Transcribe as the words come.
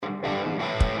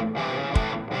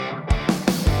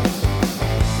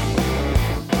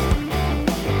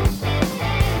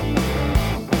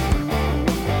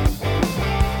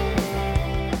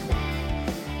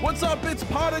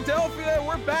Potadelphia.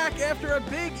 We're back after a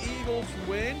big Eagles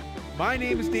win. My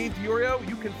name is Dave Diorio.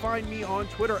 You can find me on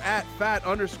Twitter at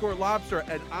 @fat_lobster,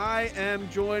 and I am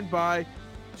joined by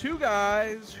two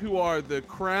guys who are the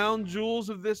crown jewels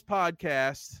of this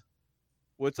podcast.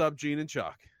 What's up, Gene and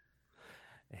Chuck?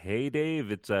 Hey, Dave.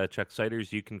 It's Chuck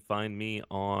Siders. You can find me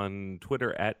on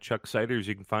Twitter at Chuck Siders.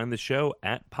 You can find the show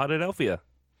at Potadelphia.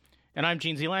 And I'm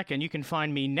Gene Zelak, and you can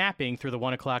find me napping through the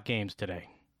 1 o'clock games today.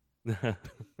 The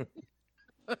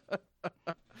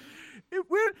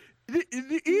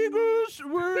Eagles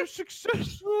were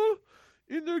successful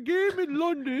in their game in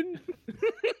London,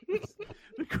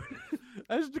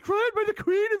 as declared by the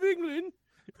Queen of England.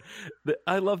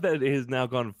 I love that it has now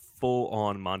gone full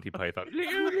on Monty Python.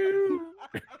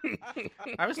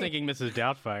 I was thinking Mrs.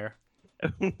 Doubtfire.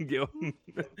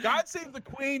 God save the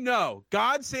Queen. No,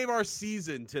 God save our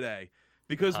season today,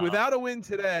 because without a win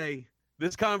today,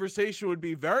 this conversation would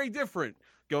be very different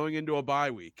going into a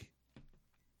bye week.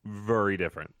 Very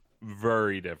different.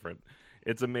 Very different.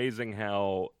 It's amazing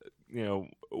how,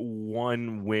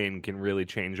 one win can really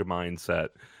change a mindset.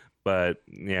 But,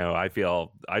 I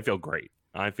feel great.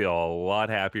 I feel a lot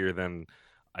happier than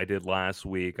I did last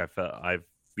week. I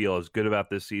feel as good about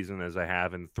this season as I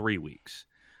have in 3 weeks.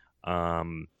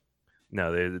 The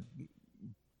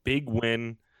big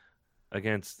win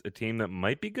against a team that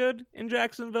might be good in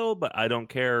Jacksonville, but I don't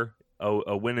care.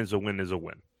 A win is a win is a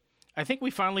win. I think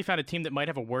we finally found a team that might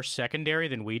have a worse secondary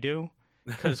than we do,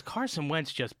 because Carson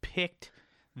Wentz just picked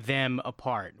them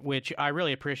apart, which I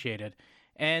really appreciated.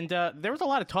 And there was a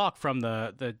lot of talk from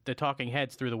the talking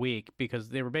heads through the week, because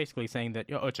they were basically saying that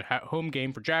it's a home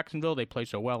game for Jacksonville. They play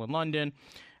so well in London.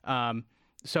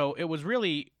 So it was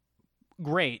really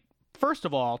great, first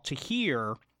of all, to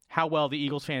hear how well the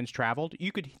Eagles fans traveled.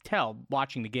 You could tell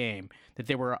watching the game that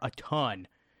there were a ton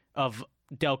of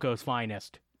Delco's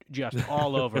finest just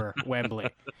all over Wembley.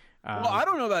 Well, I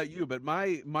don't know about you, but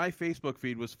my Facebook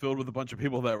feed was filled with a bunch of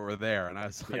people that were there, and I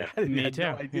was like, I had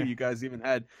no idea you guys even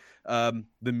had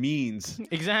the means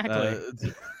exactly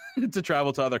to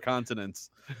travel to other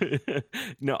continents.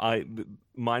 No,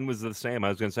 mine was the same. I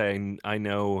was going to say, I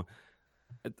know,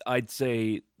 I'd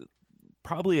say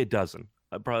probably a dozen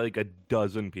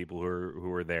people who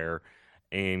were there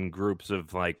in groups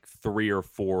of like 3 or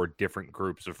 4 different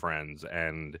groups of friends,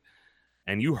 and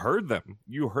you heard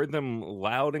them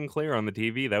loud and clear on the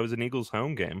TV. That was an Eagles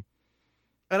home game.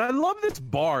 And I love this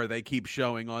bar they keep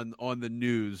showing on the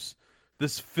news,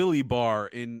 this Philly bar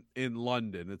in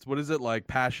London. It's, what is it, like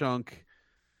Passyunk?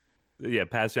 Yeah,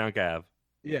 Passyunk Ave.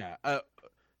 Yeah.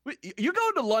 You're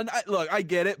going to London. Look, I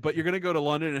get it, but you're going to go to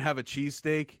London and have a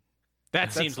cheesesteak?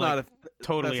 That seems like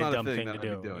totally a dumb thing to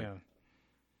do.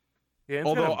 Yeah,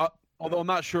 although I'm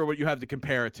not sure what you have to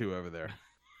compare it to over there.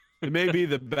 It may be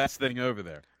the best thing over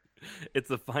there. It's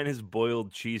the finest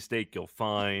boiled cheesesteak you'll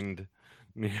find.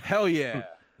 Hell yeah.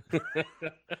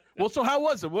 Well, so how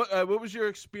was it? What was your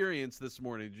experience this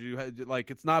morning? Did you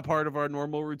it's not part of our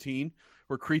normal routine.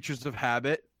 We're creatures of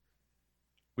habit.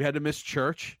 We had to miss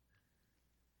church.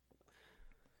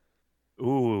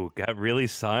 Ooh, got really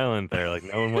silent there. Like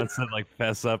no one wants to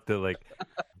fess up to like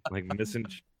missing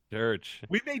church.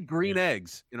 We made green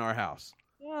eggs in our house.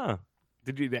 Yeah.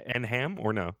 Did you and ham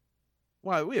or no?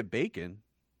 Well, we had bacon.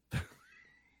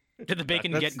 Did the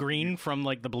bacon get green from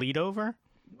the bleed over?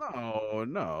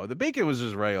 No. The bacon was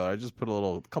just regular. I just put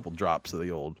a couple drops of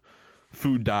the old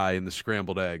food dye in the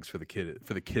scrambled eggs for the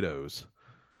kiddos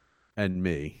and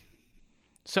me.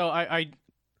 So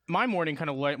my morning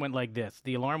kind of went like this.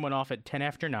 The alarm went off at 10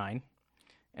 after 9,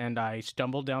 and I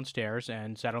stumbled downstairs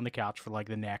and sat on the couch for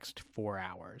the next 4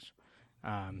 hours.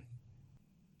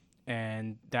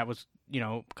 And that was,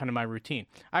 kind of my routine.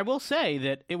 I will say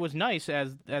that it was nice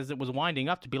as it was winding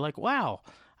up to be like, wow,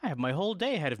 I have my whole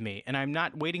day ahead of me, and I'm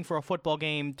not waiting for a football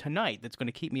game tonight that's going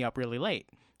to keep me up really late.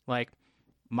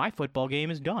 My football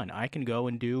game is done. I can go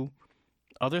and do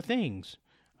other things.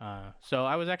 So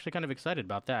I was actually kind of excited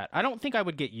about that. I don't think I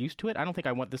would get used to it. I don't think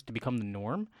I want this to become the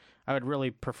norm. I would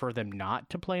really prefer them not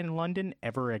to play in London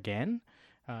ever again,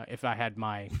 if I had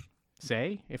my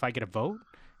say, if I get a vote,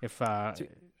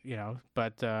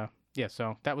 yeah,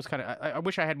 so that was kind of, I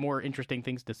wish I had more interesting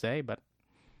things to say, but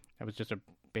that was just a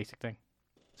basic thing.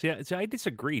 See, I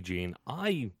disagree, Gene.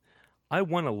 I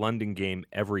want a London game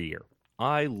every year.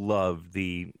 I love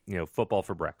the, football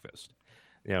for breakfast.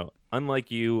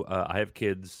 Unlike you, I have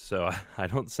kids, so I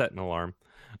don't set an alarm.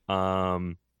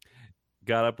 Got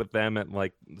up with them at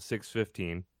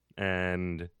 6:15,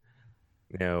 and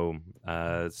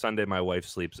Sunday my wife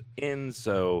sleeps in,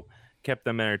 so kept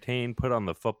them entertained, put on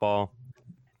the football,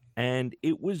 and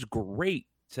it was great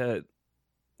to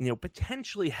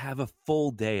potentially have a full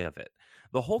day of it.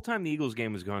 the whole time the Eagles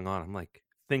game was going on, I'm like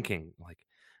thinking, like,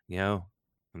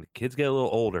 when the kids get a little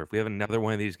older, if we have another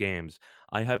one of these games,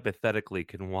 I hypothetically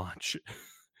can watch,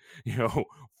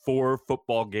 4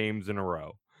 football games in a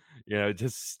row.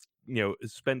 Just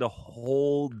spend a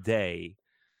whole day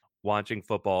watching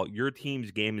football. Your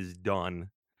team's game is done.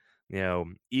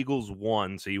 Eagles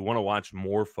won, so you want to watch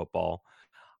more football.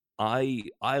 I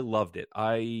loved it.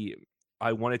 I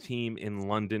want a team in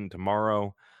London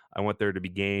tomorrow. I want there to be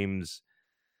games,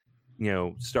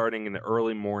 starting in the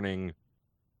early morning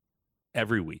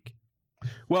every week.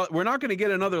 Well, we're not going to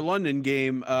get another London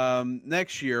game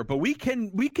next year, but we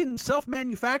can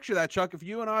self-manufacture that, Chuck. If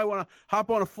you and I want to hop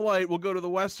on a flight, we'll go to the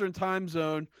Western time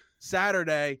zone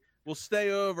Saturday. We'll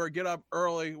stay over, get up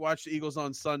early, watch the Eagles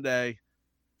on Sunday,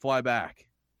 fly back.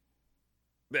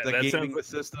 The gaming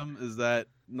system, is that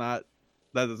not?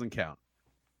 That doesn't count.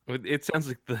 It sounds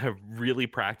like the really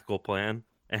practical plan.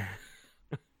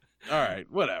 All right,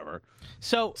 whatever.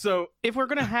 So if we're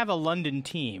gonna have a London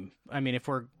team, I mean, if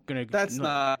we're gonna, that's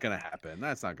not gonna happen.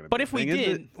 That's not gonna. But if we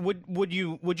did, would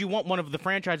you want one of the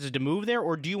franchises to move there,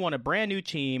 or do you want a brand new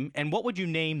team? And what would you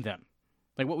name them?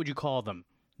 Like, what would you call them?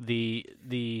 The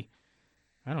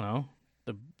I don't know.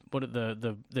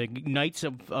 The Knights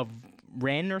of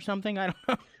Ren or something? I don't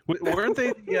know. Weren't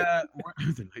they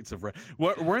the Knights of Ren?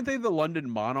 Weren't they the London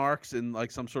Monarchs in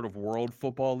like some sort of World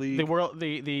Football League?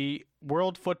 The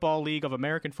World Football League of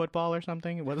American Football or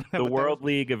something? Wasn't that the World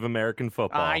League of American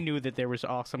Football? I knew that there was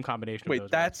some combination of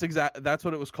those. Wait, that's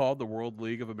what it was called, the World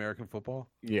League of American Football?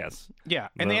 Yes. Yeah,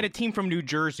 and they had a team from New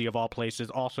Jersey, of all places,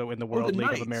 also in the World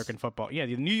League of American Football. Yeah,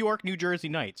 the New York, New Jersey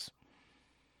Knights.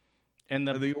 And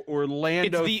the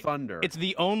Orlando Thunder. It's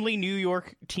the only New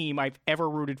York team I've ever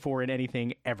rooted for in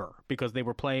anything ever, because they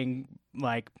were playing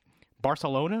like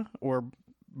Barcelona or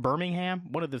Birmingham,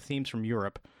 one of the teams from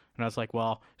Europe. And I was like,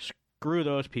 well, screw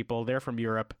those people. They're from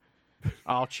Europe.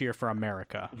 I'll cheer for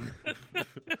America.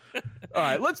 All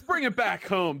right, let's bring it back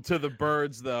home to the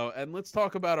Birds, though, and let's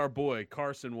talk about our boy,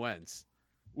 Carson Wentz.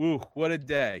 Ooh, what a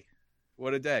day.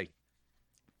 What a day.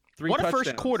 3 touchdowns.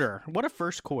 What a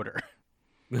first quarter.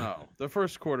 No, the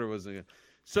first quarter was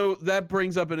so that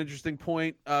brings up an interesting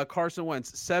point. Carson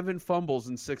Wentz, 7 fumbles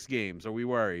in 6 games. Are we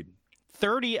worried?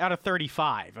 30 out of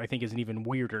 35, I think, is an even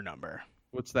weirder number.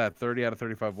 What's that? 30 out of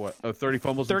 35 what? Oh, 30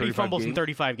 fumbles 30 in 35 fumbles games? in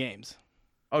 35 games.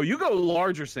 Oh, you go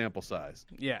larger sample size.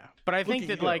 Yeah, but I think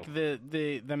that like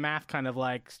the math kind of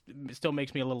like still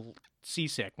makes me a little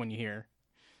seasick when you hear,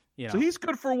 So he's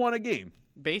good for 1 a game.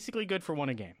 Basically good for 1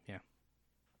 a game, yeah.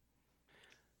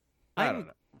 I don't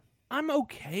know. I'm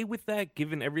okay with that,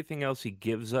 given everything else he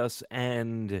gives us,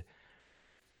 and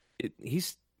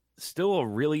he's still a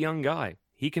really young guy.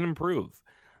 He can improve.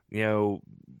 This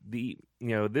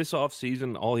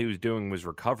offseason, all he was doing was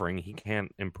recovering. He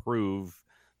can't improve,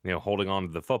 holding on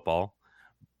to the football.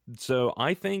 So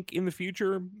I think in the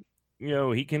future,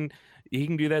 he can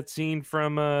do that scene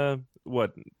from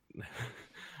what?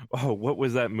 Oh, what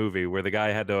was that movie where the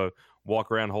guy had to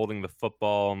walk around holding the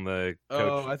football and the coach?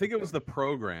 Oh, I think it was The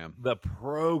Program. The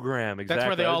Program, exactly. That's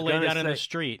where they all lay down in the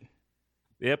street.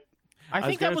 Yep. I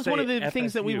think that was one of the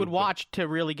things that we would watch to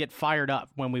really get fired up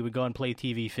when we would go and play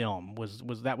TV film. Was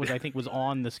I think was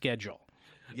on the schedule.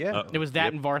 Yeah. It was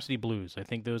that and Varsity Blues. I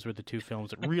think those were the 2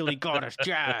 films that really got us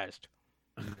jazzed.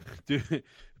 Dude,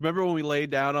 remember when we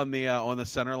laid down on the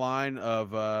center line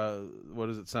of what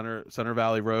is it, Center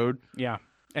Valley Road? Yeah.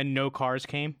 And no cars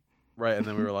came. Right, and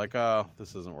then we were like, "Oh,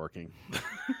 this isn't working."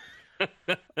 All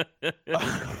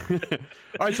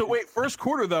right, so wait, first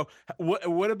quarter though.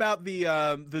 What about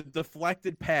the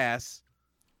deflected pass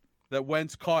that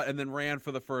Wentz caught and then ran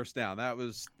for the first down? That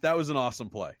was an awesome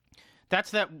play.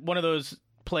 That's one of those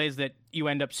plays that you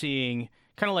end up seeing.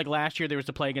 Kind of like last year, there was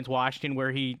the play against Washington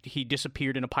where he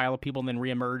disappeared in a pile of people and then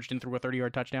reemerged and threw a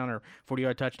 30-yard touchdown or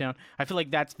 40-yard touchdown. I feel like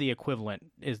that's the equivalent,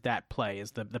 is that play,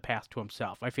 is the pass to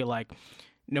himself. I feel like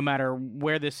no matter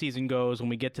where this season goes, when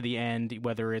we get to the end,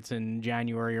 whether it's in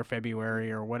January or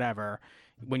February or whatever,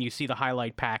 when you see the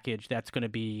highlight package, that's going to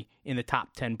be in the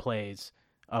top 10 plays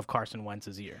of Carson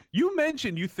Wentz's year. You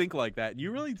mentioned you think like that.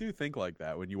 You really do think like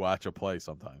that when you watch a play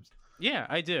sometimes. Yeah,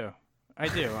 I do.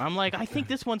 I'm like, I think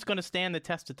this one's going to stand the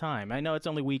test of time. I know it's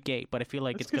only week 8, but I feel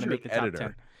like it's going to make the top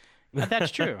 10. That's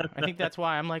true. I think that's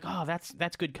why I'm like, oh,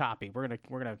 that's good copy. We're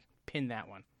gonna pin that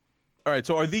one. All right.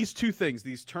 So are these 2 things,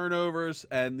 these turnovers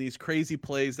and these crazy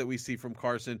plays that we see from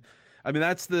Carson? I mean,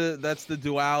 that's the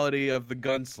duality of the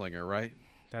gunslinger, right?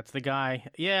 That's the guy.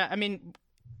 Yeah. I mean,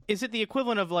 is it the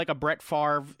equivalent of like a Brett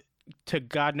Favre to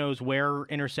God knows where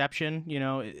interception?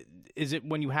 Is it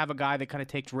when you have a guy that kind of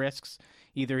takes risks?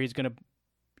 Either he's going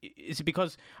to is it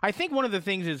because I think one of the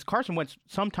things is Carson Wentz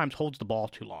sometimes holds the ball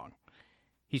too long.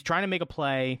 He's trying to make a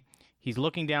play, he's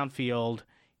looking downfield,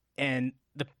 and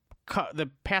the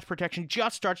pass protection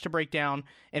just starts to break down.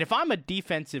 And if I'm a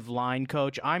defensive line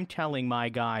coach, I'm telling my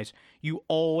guys, you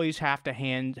always have to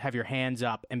have your hands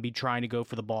up and be trying to go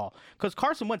for the ball. Because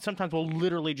Carson Wentz sometimes will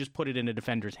literally just put it in a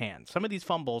defender's hand. Some of these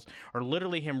fumbles are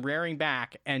literally him rearing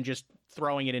back and just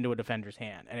throwing it into a defender's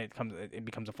hand, and it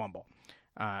becomes a fumble.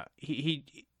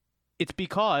 It's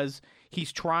because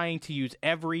he's trying to use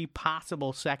every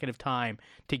possible second of time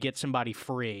to get somebody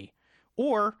free.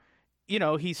 Or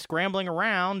he's scrambling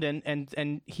around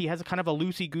and he has a kind of a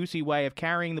loosey-goosey way of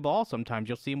carrying the ball sometimes.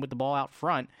 You'll see him with the ball out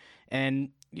front, and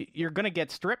you're going to get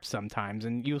stripped sometimes,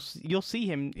 and you'll see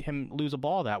him lose a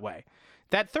ball that way.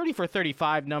 That 30 for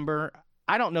 35 number,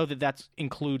 I don't know that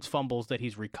includes fumbles that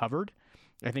he's recovered.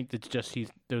 I think that's just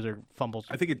those are fumbles.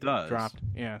 I think it does. Dropped.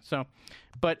 Yeah. So,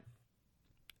 but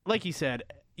like you said,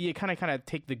 you kind of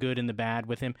take the good and the bad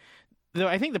with him. Though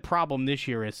I think the problem this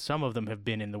year is some of them have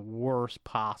been in the worst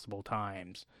possible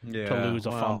times to lose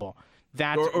a fumble.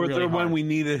 That's or really they're hard. when we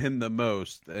needed him the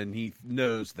most, and he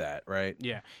knows that, right?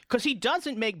 Yeah, because he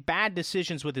doesn't make bad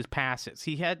decisions with his passes.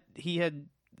 He had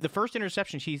the first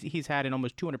interception he's had in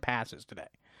almost 200 passes today.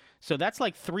 So that's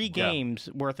like 3 games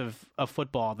worth of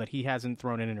football that he hasn't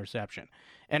thrown an interception.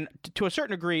 And to a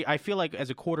certain degree, I feel like as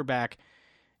a quarterback,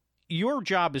 your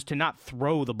job is to not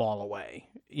throw the ball away.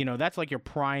 That's like your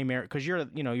primary, because you're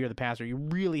the passer. You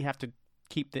really have to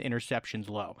keep the interceptions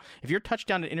low. If your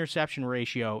touchdown to interception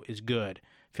ratio is good,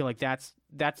 I feel like that's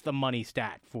the money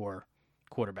stat for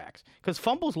quarterbacks. Because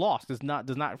fumbles lost does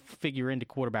not figure into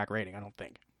quarterback rating, I don't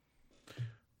think.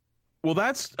 Well,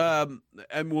 that's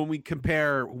and when we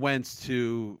compare Wentz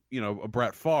to a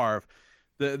Brett Favre,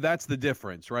 that's the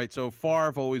difference, right? So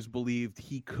Favre always believed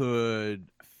he could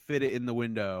fit it in the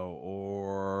window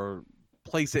or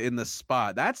place it in the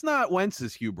spot. That's not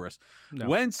Wentz's hubris. No.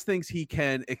 Wentz thinks he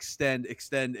can extend.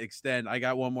 I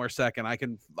got one more second. I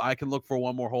can look for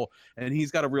one more hole, and he's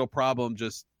got a real problem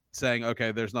just saying,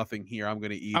 okay, there's nothing here. I'm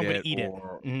going to eat it.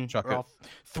 Or chuck it. I'll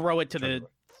throw it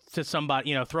to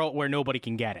somebody. Throw it where nobody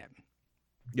can get it.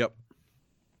 Yep.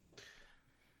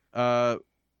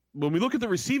 When we look at the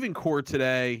receiving core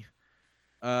today,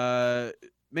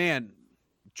 man,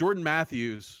 Jordan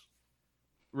Matthews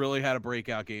really had a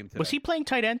breakout game today. Was he playing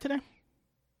tight end today?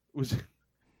 Was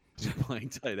he playing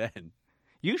tight end?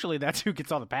 Usually that's who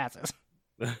gets all the passes.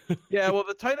 Yeah, well,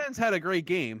 the tight ends had a great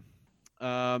game.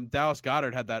 Dallas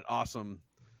Goedert had that awesome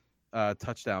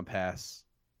touchdown pass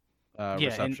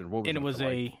reception. And it was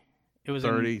 30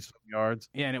 yards.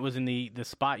 Yeah, and it was in the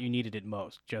spot you needed it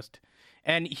most.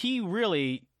 And he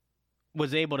really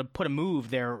was able to put a move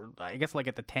there, I guess like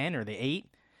at the 10 or the 8,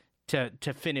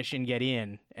 to finish and get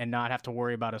in and not have to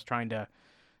worry about us trying to,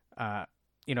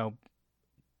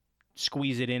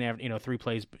 squeeze it in, 3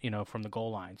 plays, from the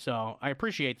goal line. So I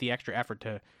appreciate the extra effort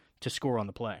to score on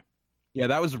the play. Yeah,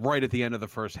 that was right at the end of the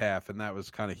first half, and that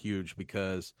was kind of huge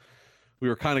because we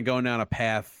were kind of going down a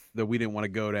path that we didn't want to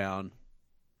go down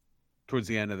towards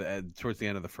the end of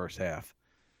the first half.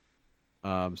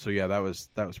 So yeah, that was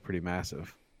pretty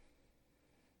massive.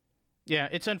 Yeah,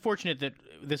 it's unfortunate that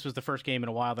this was the first game in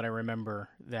a while that I remember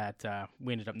that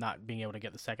we ended up not being able to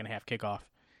get the second half kickoff.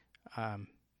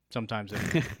 Sometimes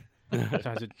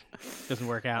it doesn't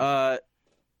work out.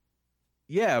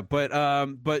 Yeah,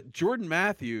 but Jordan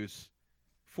Matthews,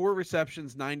 4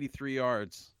 receptions, 93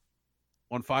 yards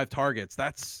on 5 targets.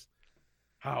 That's,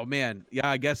 oh man, yeah.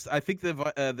 I think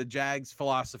the Jags'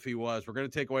 philosophy was we're going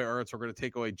to take away Ertz, we're going to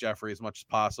take away Jeffrey as much as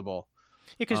possible.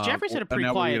 Yeah, because Jeffrey's had a pretty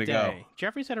quiet day.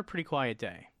 Jeffrey's had a pretty quiet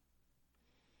day.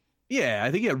 Yeah,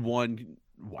 I think he had one.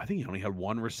 I think he only had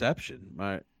 1 reception.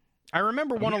 Right. I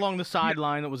remember one along the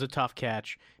sideline that was a tough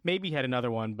catch. Maybe he had another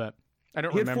one, but I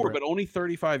don't remember. He had 4, but only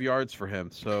 35 yards for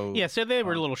him. So yeah, so they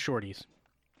were little shorties.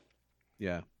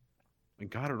 Yeah, and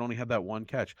Goddard only had that 1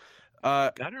 catch.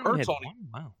 Goddard only had 1?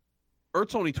 Wow.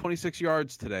 Ertz only 26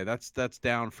 yards today. That's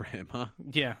down for him, huh?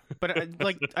 Yeah, but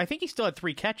I think he still had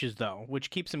 3 catches though, which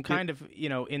keeps him kind of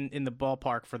in the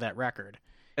ballpark for that record.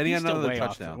 And he had another way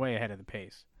touchdown, way ahead of the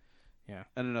pace. Yeah,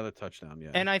 and another touchdown. Yeah,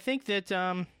 and I think that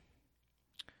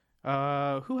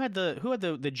who had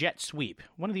the jet sweep?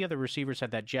 One of the other receivers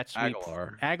had that jet sweep.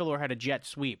 Aguilar had a jet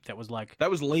sweep that was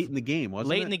late in the game, wasn't it?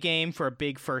 Late in the game for a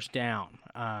big first down.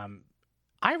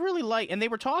 I really like, and they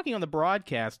were talking on the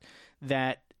broadcast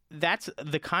that's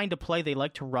the kind of play they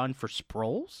like to run for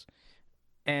Sproles,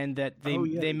 and that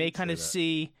they may kind of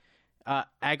see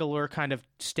Aguilar kind of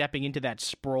stepping into that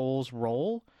Sproles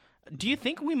role. Do you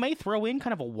think we may throw in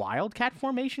kind of a wildcat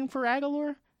formation for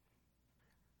Aguilar?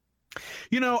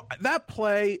 That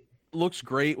play looks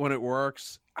great when it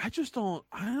works. I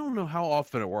don't know how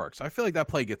often it works. I feel like that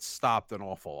play gets stopped an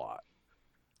awful lot.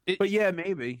 But yeah,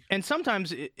 maybe. And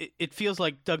sometimes it feels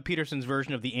like Doug Peterson's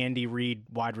version of the Andy Reid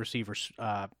wide receiver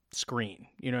screen.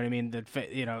 You know what I mean?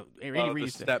 Andy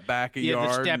Reid step back a yard.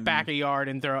 Yeah, the step back a yard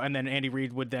and throw, and then Andy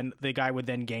Reid the guy would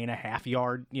then gain a half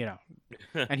yard.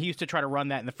 And he used to try to run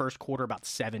that in the first quarter about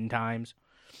 7 times.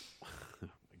 Oh my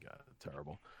God,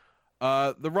 terrible.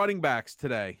 The running backs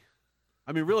today.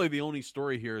 I mean, really, the only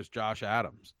story here is Josh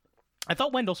Adams. I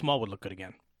thought Wendell Small would look good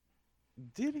again.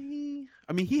 Did he?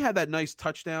 I mean, he had that nice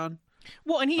touchdown.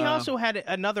 Well, and he also had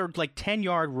another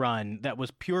 10-yard run that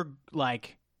was pure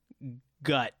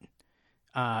gut.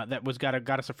 That was got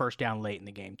us a first down late in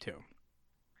the game too.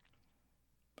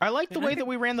 I like the way that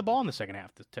we ran the ball in the second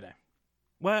half today.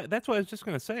 Well, that's what I was just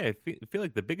going to say. I feel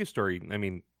like the biggest story, I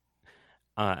mean,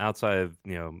 outside of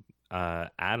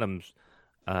Adams,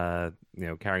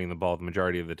 carrying the ball the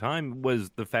majority of the time, was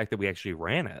the fact that we actually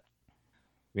ran it.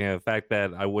 The fact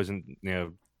that I wasn't,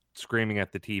 screaming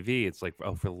at the TV. It's like,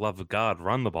 oh, for the love of God,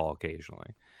 run the ball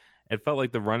occasionally. It felt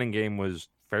like the running game was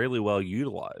fairly well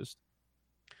utilized.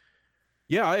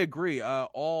 Yeah, I agree.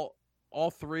 All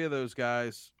 3 of those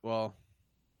guys. Well,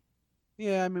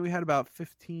 yeah, I mean, we had about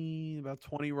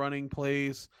 20 running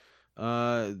plays.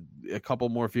 A couple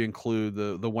more if you include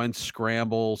the Wentz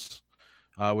scrambles,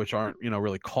 which aren't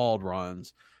really called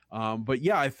runs. But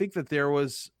yeah, I think that there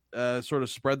was sort of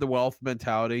spread the wealth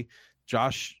mentality.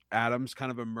 Josh Adams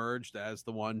kind of emerged as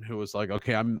the one who was like,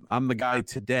 okay, I'm the guy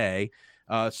today.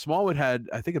 Smallwood had,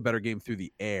 I think, a better game through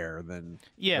the air than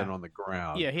on the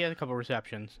ground. Yeah, he had a couple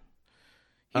receptions.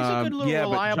 He's a good little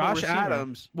reliable but Josh receiver.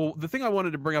 Adams. Well, the thing I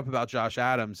wanted to bring up about Josh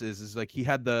Adams is like he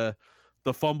had the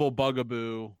fumble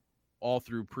bugaboo all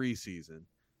through preseason,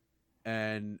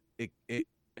 and it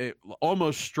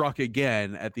almost struck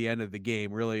again at the end of the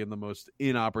game, really in the most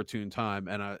inopportune time,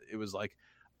 and it was like,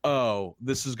 oh,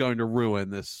 this is going to ruin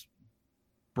this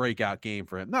breakout game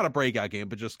for him. Not a breakout game,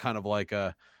 but just kind of like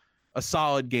a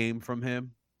solid game from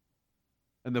him.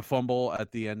 And the fumble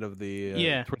at the end of towards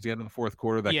the end of the fourth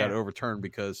quarter that got overturned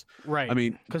because, right? I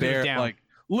mean, like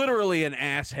literally an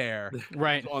ass hair,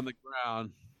 right, on the ground.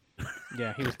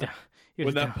 Yeah, he was down.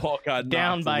 When that ball got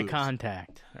down by loose.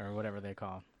 Contact or whatever they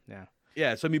call it. Yeah.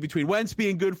 Yeah, so I mean, between Wentz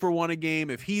being good for 1 a game,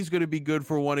 if he's going to be good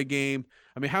for 1 a game,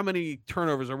 I mean, how many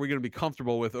turnovers are we going to be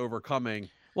comfortable with overcoming?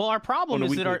 Well, our problem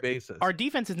is that our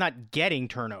defense is not getting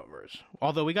turnovers,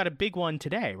 although we got a big one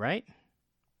today, right?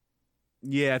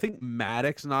 Yeah, I think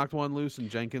Maddox knocked one loose and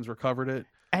Jenkins recovered it.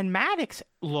 And Maddox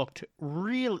looked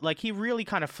he really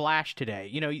kind of flashed today.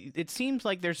 It seems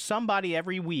like there's somebody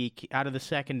every week out of the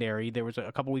secondary. There was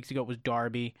a couple weeks ago, it was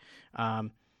Darby.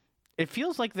 It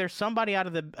feels like there's somebody out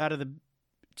of the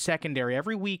secondary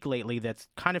every week lately that's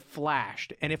kind of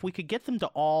flashed. And if we could get them to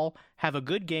all have a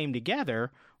good game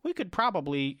together, we could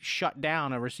probably shut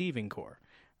down a receiving core.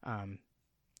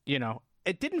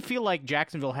 It didn't feel like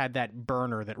Jacksonville had that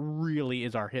burner that really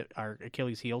is our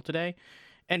Achilles heel today.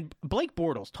 And Blake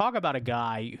Bortles, talk about a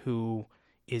guy who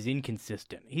is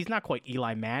inconsistent. He's not quite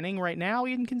Eli Manning right now,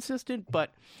 inconsistent,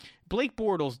 but Blake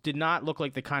Bortles did not look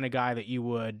like the kind of guy that you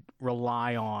would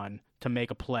rely on to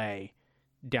make a play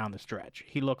down the stretch.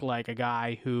 He looked like a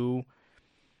guy who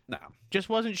just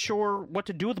wasn't sure what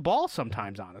to do with the ball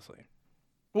sometimes, honestly.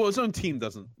 Well, his own team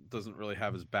doesn't really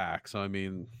have his back, so I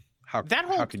mean, how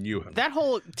can you have that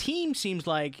whole team seems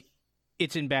like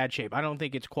it's in bad shape. I don't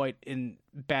think it's quite in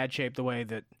bad shape the way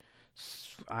that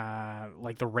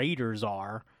like the Raiders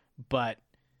are, but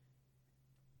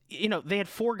they had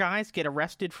 4 guys get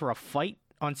arrested for a fight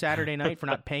on Saturday night for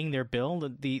not paying their bill.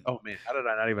 Oh man, how did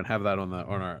I not even have that on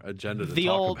our agenda to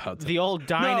talk about? The old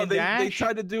dine and dash. They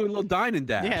tried to do a little dine and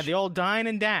dash. Yeah, the old dine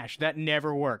and dash. That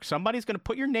never works. Somebody's going to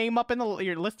put your name up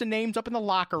your list of names up in the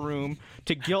locker room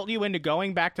to guilt you into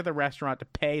going back to the restaurant to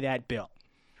pay that bill.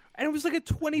 And it was like a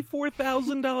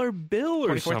 $24,000 bill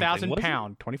or something.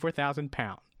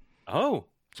 £24,000. Oh,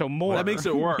 so more. Well, that makes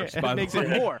it worse. That makes it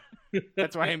more.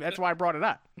 That's why I brought it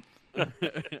up.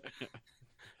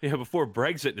 Yeah, before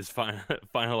Brexit is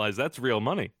finalized, that's real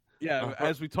money. Yeah,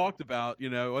 as we talked about,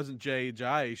 it wasn't Jay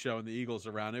Ajayi showing the Eagles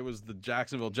around. It was the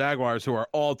Jacksonville Jaguars, who are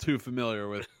all too familiar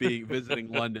with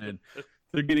visiting London.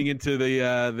 They're getting into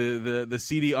the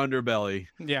seedy underbelly.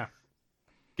 Yeah,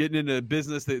 getting into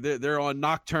business. They're on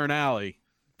Nocturne Alley,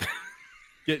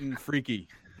 getting freaky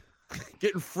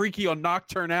on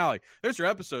Nocturne Alley. There's your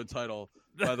episode title,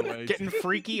 by the way. Getting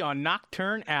freaky on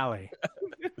Nocturne Alley.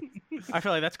 I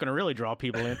feel like that's going to really draw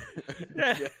people in.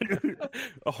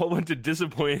 A whole bunch of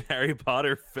disappointed Harry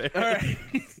Potter fans. All right.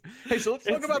 Hey, so let's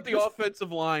talk about the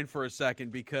offensive line for a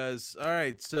second because, all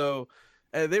right, so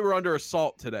they were under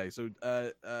assault today. So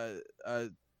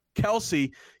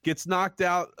Kelsey gets knocked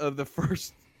out of the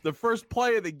first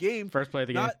play of the game. First play of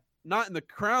the game. Not in the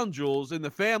crown jewels, in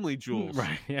the family jewels.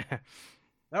 Right, yeah.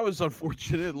 That was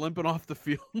unfortunate, limping off the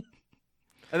field.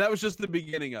 And that was just the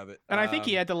beginning of it. And I think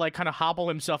he had to like kind of hobble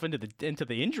himself into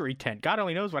the injury tent. God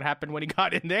only knows what happened when he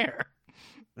got in there.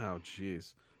 Oh,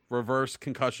 jeez. Reverse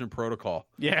concussion protocol.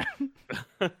 Yeah.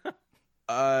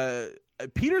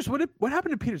 Peters, what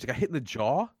happened to Peters? He got hit in the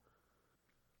jaw?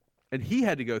 And he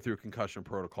had to go through concussion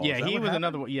protocol. Yeah, he was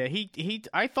another one. Yeah,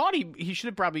 I thought he should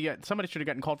have probably somebody should have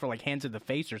gotten called for like hands in the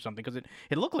face or something because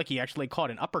it looked like he actually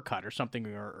caught an uppercut or something,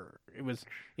 or it was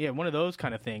one of those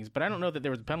kind of things. But I don't know that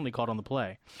there was a penalty called on the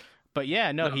play. But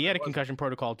yeah, no he had a concussion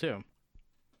protocol too.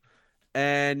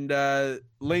 And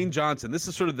Lane Johnson, this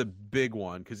is sort of the big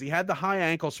one because he had the high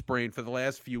ankle sprain for the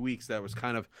last few weeks that was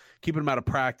kind of keeping him out of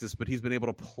practice, but he's been able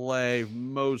to play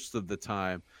most of the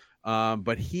time.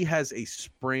 But he has a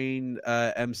sprained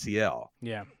MCL.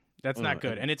 Yeah, that's not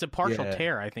good, and it's a partial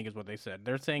tear. I think is what they said.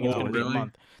 They're saying it's going to be a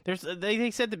month. They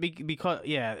said that because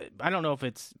I don't know if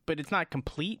it's not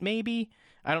complete. Maybe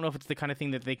I don't know if it's the kind of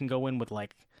thing that they can go in with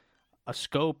like a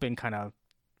scope and kind of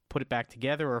put it back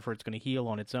together, or if it's going to heal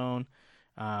on its own.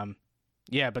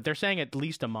 But they're saying at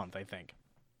least a month. I think.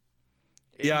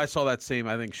 Yeah, I saw that same.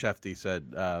 I think Shefty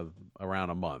said around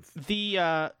a month.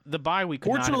 The bye week.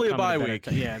 Fortunately, a bye week.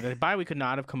 The bye week could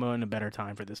not have come in a better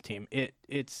time for this team.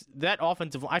 It's that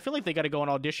offensive. I feel like they got to go and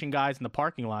audition guys in the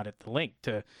parking lot at the Link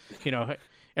to,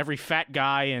 every fat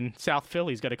guy in South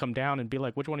Philly's got to come down and be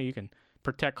like, which one of you can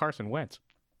protect Carson Wentz?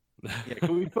 Yeah,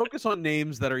 can we focus on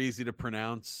names that are easy to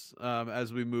pronounce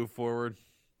as we move forward?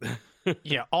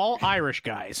 Yeah, all Irish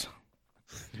guys.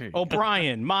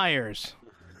 O'Brien, Myers.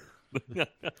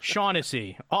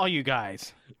 Shaughnessy, all you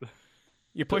guys.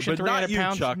 You're pushing 300 you,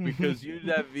 pounds. Chuck, because you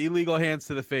have illegal hands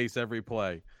to the face every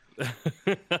play.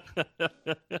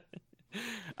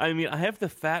 I mean, I have the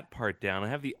fat part down. I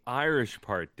have the Irish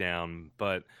part down,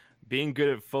 but being good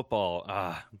at football,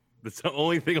 that's the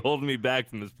only thing holding me back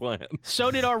from this plan. So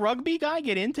did our rugby guy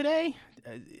get in today?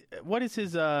 What is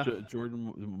his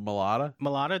Jordan Mailata?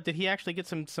 Mailata, did he actually get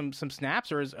some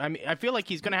snaps, or I feel like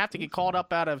he's going to have to get called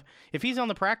up out of, if he's on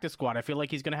the practice squad, I feel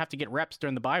like he's going to have to get reps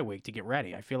during the bye week to get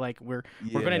ready. I feel like we're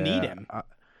going to need him.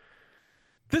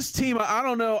 This team, I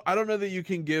don't know that you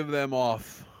can give them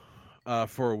off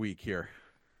for a week here.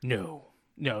 No,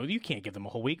 you can't give them a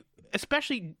whole week.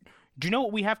 Especially, do you know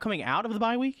what we have coming out of the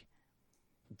bye week?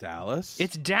 Dallas.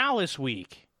 It's Dallas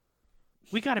week.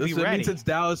 We got to be ready. That means it's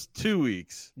Dallas 2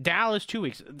 weeks. Dallas 2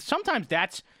 weeks. Sometimes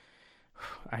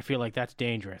I feel like that's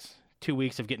dangerous. 2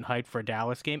 weeks of getting hyped for a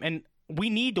Dallas game, and we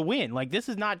need to win. Like, this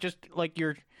is not just like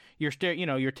your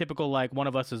typical like one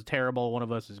of us is terrible, one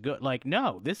of us is good. Like,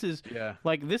 no, this is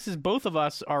both of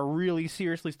us are really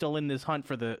seriously still in this hunt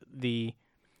for the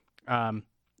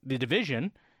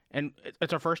division, and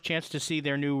it's our first chance to see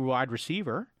their new wide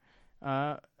receiver.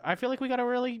 I feel like we got to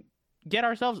really get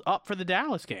ourselves up for the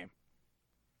Dallas game.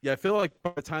 Yeah, I feel like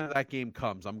by the time that game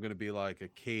comes, I'm going to be like a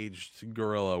caged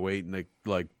gorilla waiting to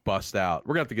like bust out.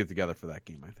 We're going to have to get together for that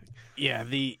game, I think. Yeah,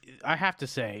 I have to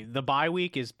say, the bye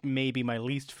week is maybe my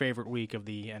least favorite week of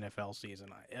the NFL season.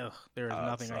 There is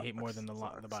nothing I hate more than the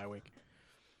bye week.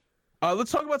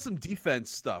 Let's talk about some defense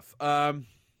stuff. End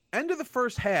of the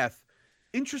first half,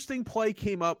 interesting play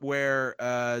came up where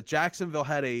Jacksonville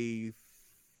had a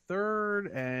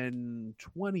 3rd and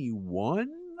 21.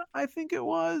 I think it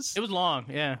was. It was long,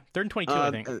 yeah. 3rd and 22,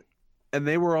 I think. And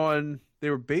they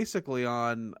were basically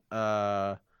on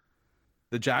the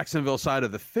Jacksonville side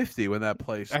of the 50 when that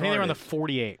play started. I think they were on the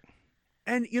 48.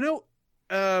 And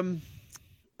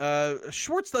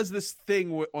Schwartz does this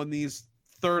thing on these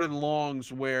 3rd and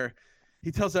longs where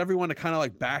he tells everyone to kind of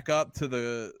like back up to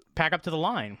the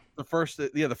line. The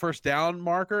first down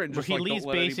marker, and just he leaves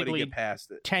don't let basically anybody get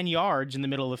past it. 10 yards in the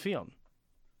middle of the field.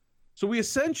 So we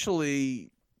essentially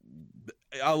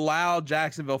allowed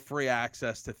Jacksonville free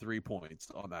access to 3 points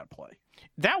on that play.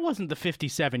 That wasn't the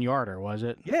 57-yarder, was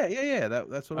it? Yeah.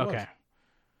 That's what it was. Okay.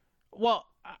 Well,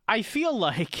 I feel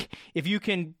like if you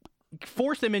can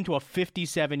force them into a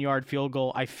 57-yard field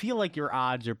goal, I feel like your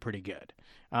odds are pretty good.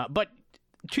 But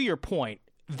to your point,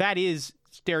 that is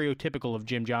stereotypical of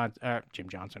Jim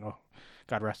Johnson. Oh,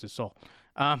 God rest his soul.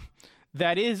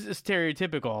 That is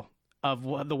stereotypical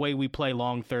of the way we play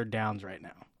long 3rd downs right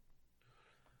now.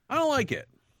 I don't like it.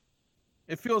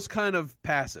 It feels kind of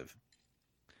passive.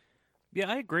 Yeah,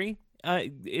 I agree.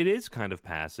 It is kind of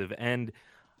passive, and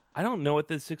I don't know what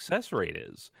the success rate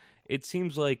is. It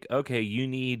seems like, okay, you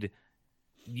need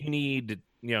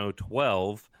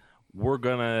 12. We're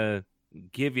gonna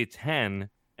give you 10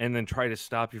 and then try to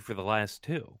stop you for the last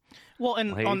 2. Well,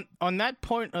 and on that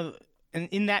point and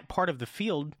in that part of the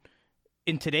field,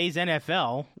 in today's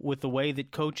NFL, with the way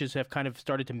that coaches have kind of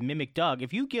started to mimic Doug,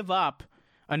 if you give up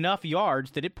enough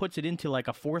yards that it puts it into like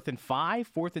a 4th and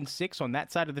 5, 4th and 6 on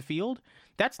that side of the field,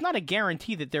 that's not a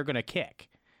guarantee that they're going to kick.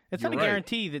 It's not a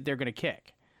guarantee that they're going to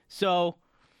kick. So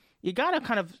you got to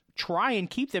kind of try and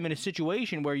keep them in a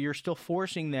situation where you're still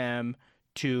forcing them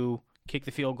to kick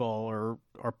the field goal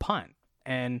or punt.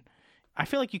 And I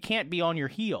feel like you can't be on your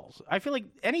heels. I feel like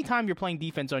anytime you're playing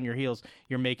defense on your heels,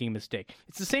 you're making a mistake.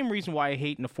 It's the same reason why I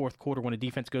hate in the fourth quarter when a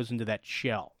defense goes into that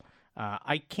shell.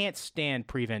 I can't stand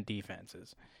prevent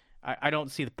defenses. I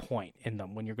don't see the point in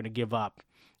them when you're going to give up.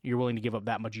 You're willing to give up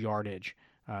that much yardage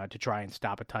to try and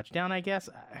stop a touchdown, I guess.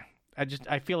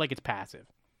 I feel like it's passive.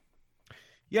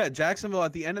 Yeah, Jacksonville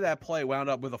at the end of that play wound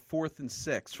up with a 4th and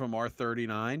 6 from our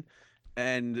 39.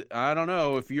 And I don't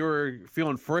know if you're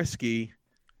feeling frisky.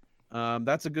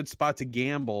 That's a good spot to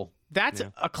gamble. That's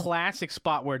a classic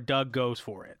spot where Doug goes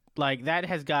for it. Like, that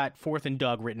has got 4th and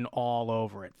Doug written all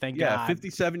over it. Thank God.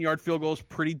 57-yard field goal is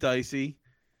pretty dicey.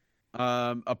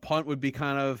 A punt would be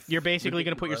kind of... You're basically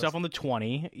going to put yourself on the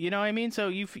 20. You know what I mean? So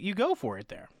you go for it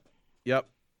there. Yep,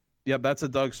 that's a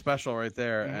Doug special right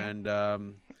there. Mm-hmm.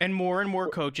 And more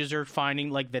coaches are finding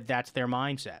like that's their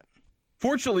mindset.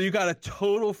 Fortunately, you got a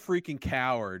total freaking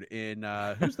coward in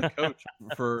who's the coach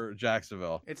for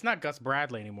Jacksonville? It's not Gus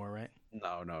Bradley anymore, right?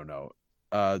 No.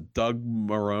 Doug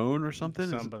Marrone or something?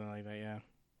 Something like that, yeah.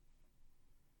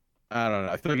 I don't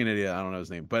know. I feel like an idiot. I don't know his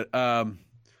name. But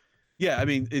yeah, I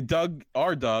mean, Doug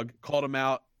called him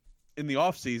out in the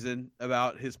offseason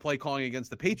about his play calling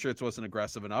against the Patriots wasn't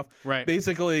aggressive enough. Right.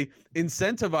 Basically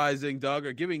incentivizing Doug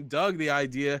or giving Doug the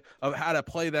idea of how to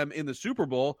play them in the Super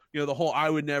Bowl. You know, the whole I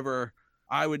would never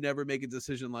make a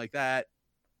decision like that.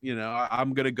 You know,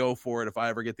 I'm going to go for it if I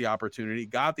ever get the opportunity.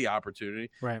 Got the opportunity.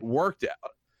 Right. Worked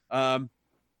out.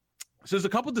 So there's a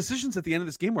couple decisions at the end of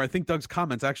this game where I think Doug's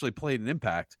comments actually played an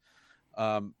impact.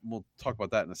 We'll talk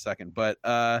about that in a second. But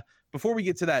before we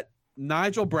get to that,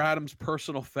 Nigel Bradham's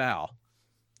personal foul.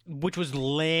 Which was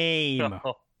lame.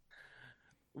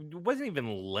 It wasn't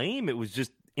even lame. It was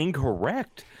just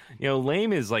incorrect. You know,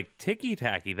 lame is like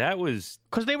ticky-tacky. That was...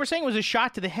 Because they were saying it was a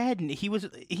shot to the head, and he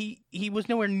was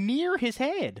nowhere near his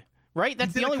head, right?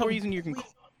 That's the only reason you can...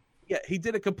 Yeah, he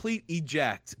did a complete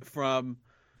eject from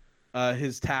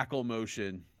his tackle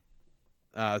motion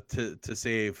to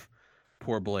save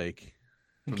poor Blake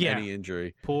from any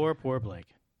injury. Poor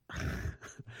Blake.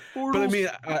 But I mean,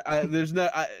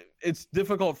 it's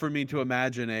difficult for me to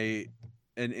imagine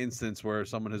an instance where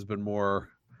someone has been more.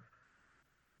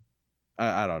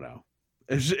 I don't know.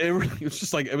 It's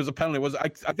just like it was a penalty. I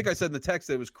think I said in the text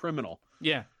that it was criminal.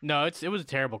 Yeah, no, it was a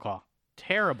terrible call.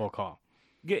 Terrible call.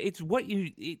 Yeah, it's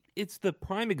the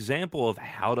prime example of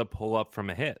how to pull up from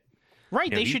a hit. Right,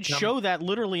 they should show that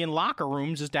literally in locker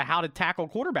rooms as to how to tackle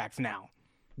quarterbacks now.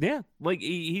 Yeah, like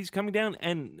he's coming down,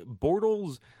 and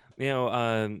Bortles, you know,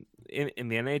 in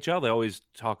the NHL, they always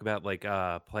talk about like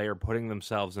a player putting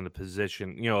themselves in a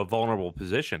position, you know, a vulnerable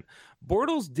position.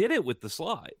 Bortles did it with the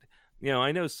slide. You know,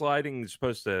 I know sliding is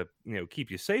supposed to, you know,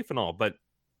 keep you safe and all, but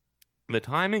the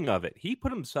timing of it, he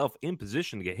put himself in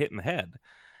position to get hit in the head,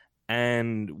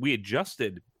 and we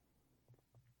adjusted,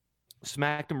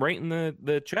 smacked him right in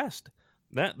the chest.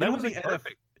 That was like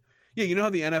perfect. Yeah, you know how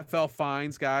the NFL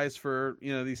fines guys for,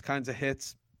 you know, these kinds of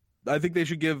hits? I think they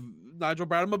should give Nigel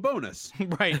Bradham a bonus.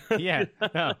 Right, yeah.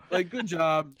 No. Like, good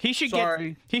job. He should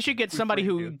get somebody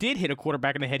who did hit a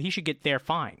quarterback in the head. He should get their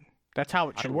fine. That's how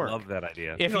it should work. I love that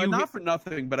idea. Not for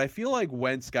nothing, but I feel like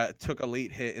Wentz took a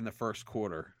late hit in the first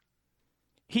quarter.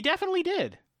 He definitely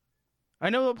did. I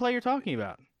know what play you're talking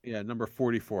about. Yeah, number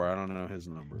 44. I don't know his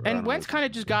number. And Wentz kind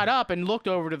of just got up and looked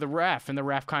over to the ref, and the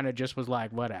ref kind of just was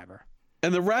like, whatever.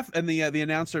 And the ref and the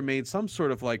announcer made some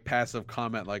sort of like passive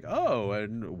comment like, oh,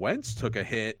 and Wentz took a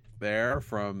hit there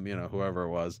from, you know, whoever it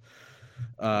was.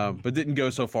 But didn't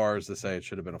go so far as to say it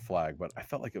should have been a flag. But I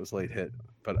felt like it was late hit.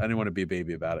 But I didn't want to be a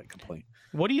baby about it. Complaint.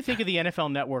 What do you think of the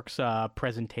NFL Network's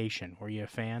presentation? Were you a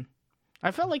fan?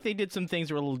 I felt like they did some things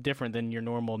that were a little different than your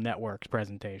normal network's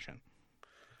presentation.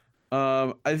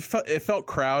 It felt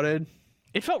crowded.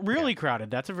 It felt really crowded.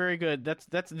 That's a very good.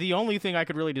 That's the only thing I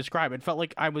could really describe. It felt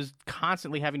like I was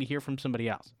constantly having to hear from somebody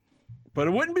else. But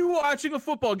I wouldn't be watching a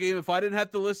football game if I didn't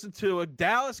have to listen to a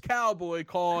Dallas Cowboy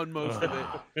calling most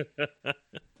of it.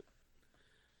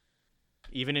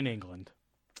 Even in England.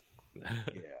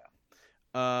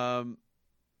 Yeah.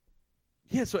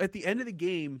 Yeah, so at the end of the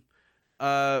game,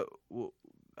 so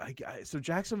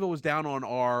Jacksonville was down on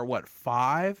our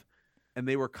 5, and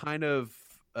they were kind of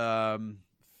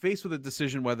faced with a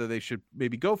decision whether they should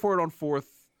maybe go for it on 4th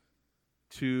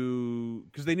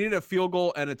because they needed a field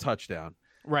goal and a touchdown.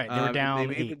 Right, they were down.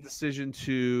 They made the decision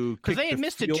to because they had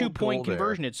missed a 2-point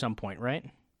conversion at some point, right?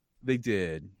 They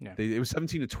did. Yeah. It was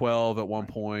 17-12 at one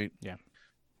point. Yeah.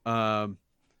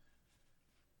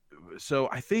 So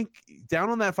I think down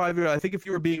on that 5-yard, I think if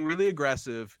you were being really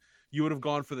aggressive, you would have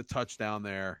gone for the touchdown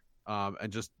there,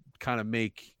 and just kind of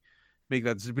make that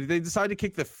decision. But they decided to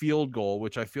kick the field goal,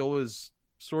 which I feel was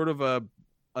sort of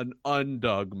an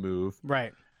undug move.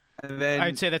 Right. And then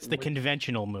I'd say that's the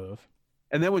conventional move.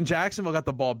 And then when Jacksonville got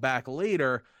the ball back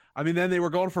later, I mean, then they were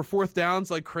going for 4th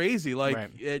downs like crazy, like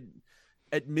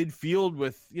at midfield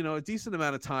with a decent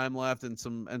amount of time left and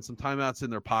some timeouts in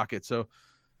their pocket. So,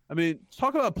 I mean,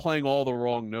 talk about playing all the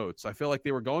wrong notes. I feel like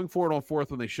they were going for it on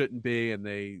 4th when they shouldn't be, and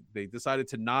they decided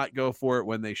to not go for it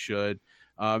when they should.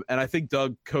 And I think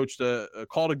Doug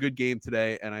called a good game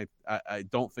today, and I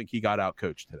don't think he got out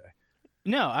coached today.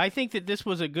 No, I think that this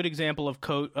was a good example of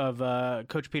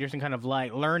Coach Peterson kind of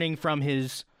like learning from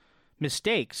his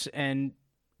mistakes and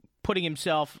putting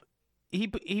himself. He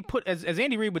put, as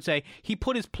Andy Reid would say, he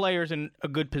put his players in a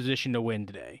good position to win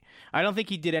today. I don't think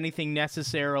he did anything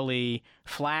necessarily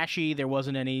flashy. There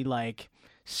wasn't any like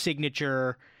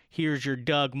signature, here's your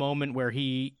Doug moment where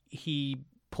he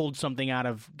pulled something out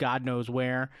of God knows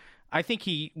where. I think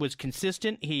he was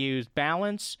consistent. He used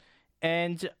balance.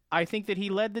 And I think that he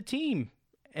led the team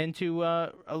into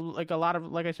a lot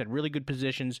of, like I said, really good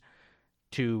positions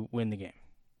to win the game.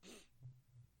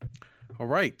 All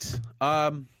right.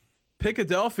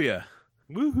 Pickadelphia.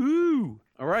 Woohoo!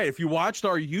 All right. If you watched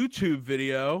our YouTube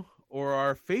video or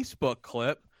our Facebook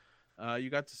clip,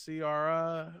 you got to see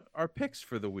our picks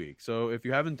for the week. So if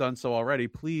you haven't done so already,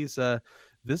 please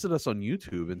visit us on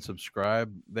YouTube and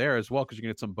subscribe there as well, because you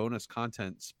can get some bonus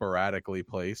content sporadically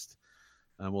placed.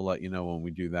 And we'll let you know when we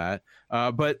do that.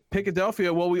 But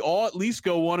Pickadelphia, well, we all at least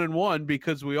go 1-1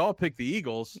 because we all picked the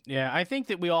Eagles. Yeah, I think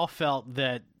that we all felt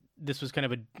that this was kind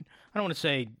of I don't want to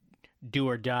say do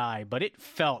or die, but it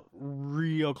felt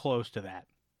real close to that.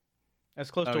 As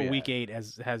close to a Week 8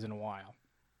 as has in a while.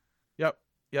 Yep.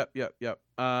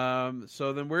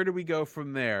 So then where do we go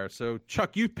from there? So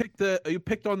Chuck, you picked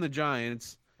on the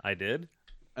Giants. I did.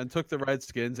 And took the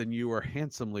Redskins, and you were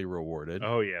handsomely rewarded.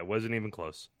 Oh yeah, it wasn't even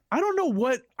close. I don't know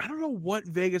what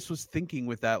Vegas was thinking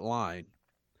with that line.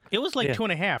 It was like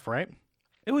 2.5, right?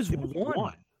 It was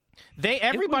 1.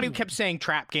 Everybody kept saying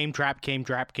trap game.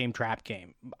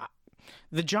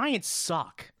 The Giants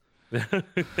suck. They're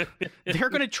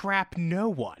going to trap no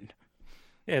one.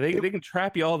 Yeah, they can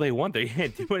trap you all they want. They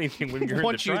can't do anything when you're in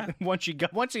the trap.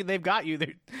 Once they've got you,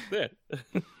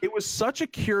 it was such a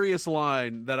curious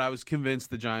line that I was convinced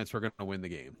the Giants were going to win the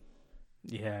game.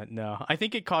 Yeah, no. I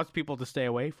think it caused people to stay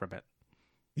away from it.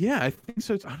 Yeah, I think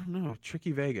so. I don't know.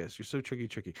 Tricky Vegas. You're so tricky.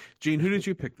 Gene, who did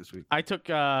you pick this week? I took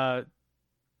the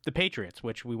Patriots,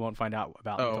 which we won't find out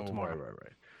about until tomorrow.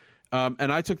 Right.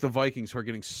 And I took the Vikings, who are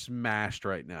getting smashed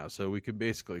right now. So we could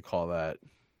basically call that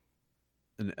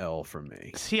an L for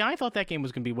me. See, I thought that game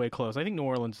was going to be way close. I think New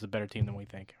Orleans is a better team than we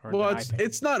think. Well,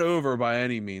 it's not over by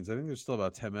any means. I think there's still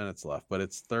about 10 minutes left, but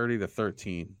it's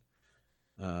 30-13.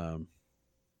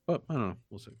 But I don't know.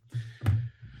 We'll see.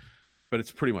 But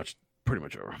it's pretty much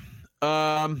over.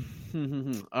 All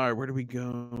right, where do we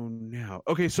go now?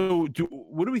 Okay, so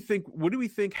what do we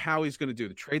think Howie's going to do?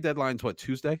 The trade deadline's what,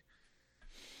 Tuesday?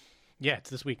 Yeah, it's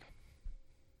this week.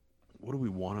 What do we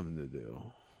want him to do?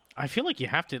 I feel like you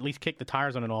have to at least kick the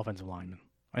tires on an offensive lineman.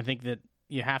 I think that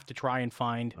you have to try and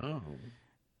find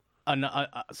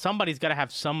somebody's got to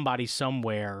have somebody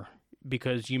somewhere,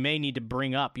 because you may need to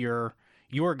bring up your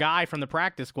guy from the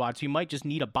practice squad. So you might just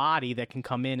need a body that can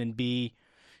come in and be,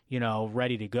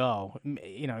 ready to go.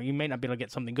 You may not be able to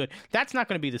get something good. That's not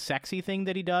going to be the sexy thing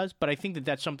that he does, but I think that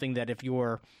that's something that if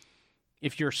you're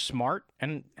smart,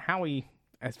 and Howie,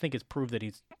 I think, has proved that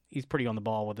he's pretty on the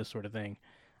ball with this sort of thing.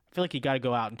 I feel like you got to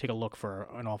go out and take a look for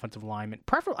an offensive lineman.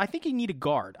 I think you need a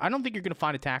guard. I don't think you're going to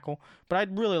find a tackle, but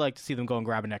I'd really like to see them go and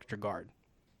grab an extra guard.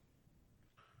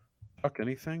 Chuck,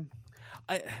 anything?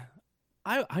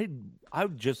 I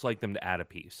would just like them to add a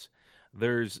piece.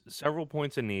 There's several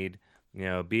points of need,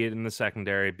 be it in the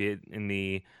secondary, be it in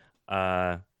the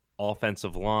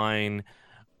offensive line,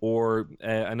 or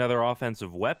another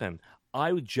offensive weapon.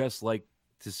 I would just like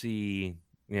to see,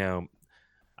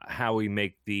 how we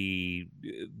make the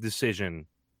decision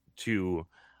to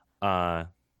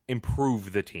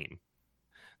improve the team.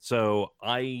 So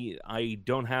I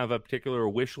don't have a particular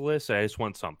wish list. I just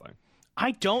want something.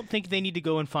 I don't think they need to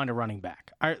go and find a running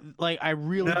back. I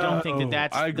really don't think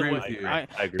that's I agree the way, with you. I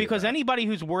agree because with that. anybody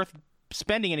who's worth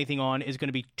spending anything on is going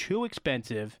to be too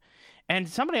expensive. And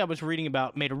somebody I was reading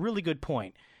about made a really good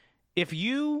point. If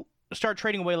you start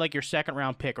trading away like your second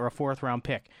round pick or a fourth round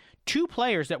pick, 2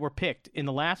 players that were picked in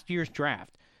the last year's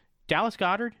draft, Dallas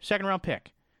Goedert, second round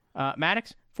pick,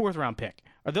 Maddox, fourth round pick.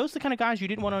 Are those the kind of guys you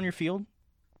didn't want on your field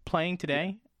playing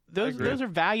today? Those are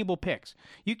valuable picks.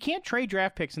 You can't trade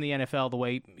draft picks in the NFL the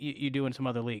way you do in some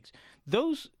other leagues.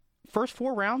 Those first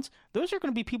 4 rounds, those are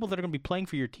going to be people that are going to be playing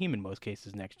for your team in most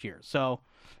cases next year. So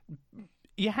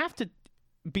you have to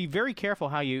be very careful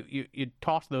how you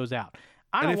toss those out.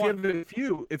 If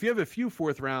you have a few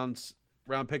fourth round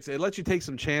picks, it lets you take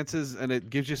some chances and it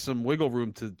gives you some wiggle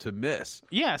room to miss.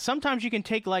 Yeah, sometimes you can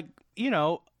take a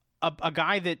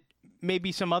guy that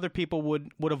maybe some other people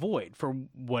would avoid for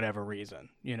whatever reason.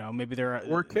 Maybe they're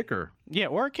Or a kicker. Yeah,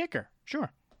 or a kicker.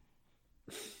 Sure.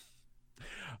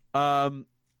 I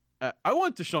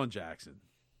want Deshaun Jackson.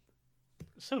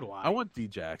 So do I. I want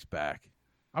D-Jax back.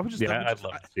 I'd love to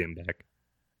see him back.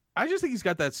 I just think he's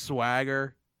got that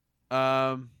swagger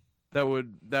that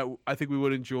I think we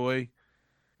would enjoy.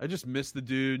 I just miss the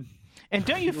dude. And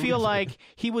don't you feel like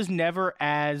he was never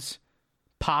as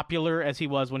popular as he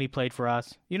was when he played for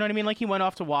us? You know what I mean? Like he went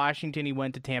off to Washington, he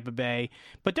went to Tampa Bay.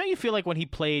 But don't you feel like when he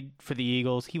played for the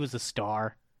Eagles, he was a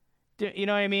star? You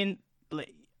know what I mean?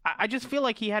 I just feel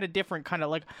like he had a different kind of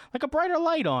like a brighter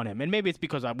light on him. And maybe it's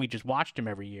because we just watched him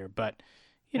every year. But,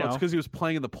 it's because he was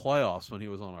playing in the playoffs when he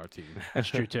was on our team. That's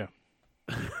true, too.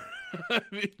 I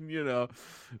mean, what are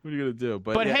you going to do?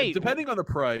 But yeah, hey, depending on the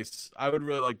price, I would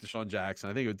really like Deshaun Jackson.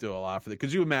 I think it would do a lot for that.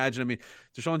 Could you imagine?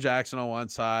 Deshaun Jackson on one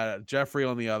side, Jeffrey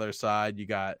on the other side. You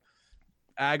got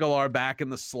Aguilar back in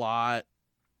the slot,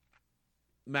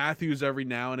 Matthews every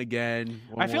now and again.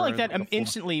 I feel like that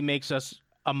instantly makes us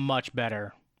a much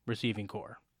better receiving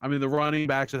core. The running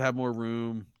backs should have more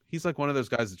room. He's like one of those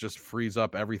guys that just frees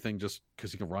up everything just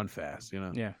because he can run fast,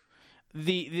 Yeah.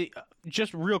 The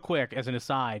just real quick as an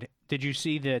aside, did you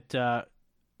see that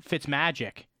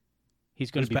Fitzmagic?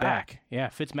 He's going to be back. Yeah,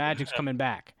 Fitzmagic's coming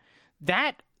back.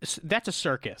 That's a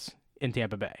circus in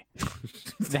Tampa Bay.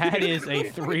 That is a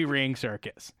 3-ring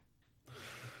circus.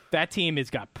 That team has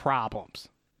got problems.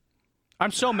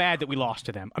 I'm so mad that we lost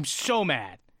to them. I'm so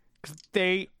mad because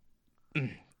they're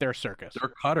a circus. They're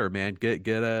a cutter, man. Get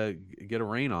a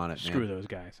rein on it. Screw man. those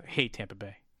guys. I hate Tampa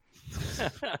Bay.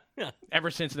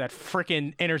 Ever since that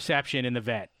freaking interception in the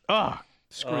vet. Oh,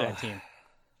 screw that team.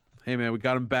 Hey man, we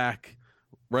got him back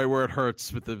right where it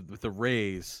hurts with the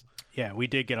Rays. Yeah, we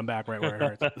did get him back right where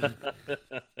it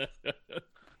hurts.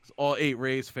 All 8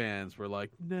 Rays fans were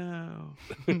like, "No,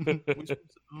 we should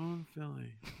own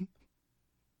Philly."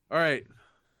 All right,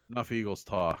 enough Eagles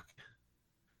talk.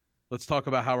 Let's talk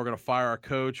about how we're going to fire our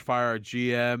coach, fire our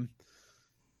GM,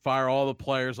 fire all the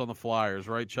players on the Flyers.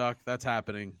 Right, Chuck? That's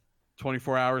happening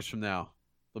 24 hours from now.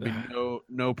 There'll be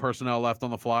no personnel left on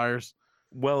the Flyers.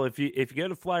 Well, if you go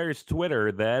to Flyers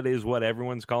Twitter, that is what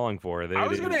everyone's calling for. I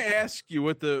was going to ask you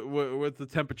what the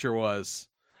temperature was.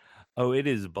 Oh, it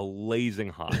is blazing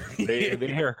hot. They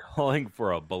are calling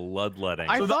for a bloodletting.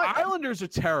 So the Islanders are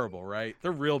terrible, right?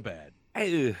 They're real bad.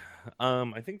 I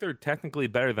think they're technically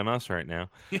better than us right now.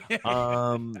 That's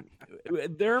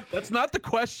not the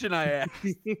question I asked.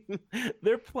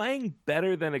 They're playing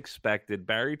better than expected.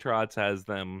 Barry Trotz has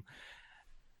them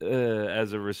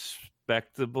as a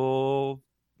respectable,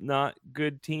 not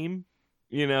good team.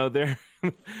 They're.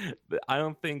 I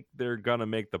don't think they're gonna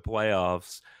make the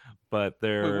playoffs, but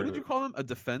they're. Wait, what did you call them? A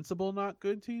defensible, not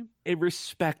good team? A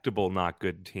respectable, not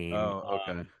good team. Oh,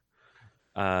 okay.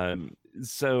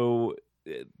 So,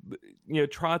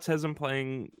 Trotz hasn't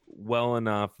playing well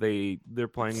enough. They're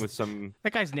playing with some.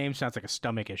 That guy's name sounds like a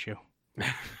stomach issue.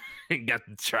 Got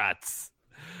the Trotz.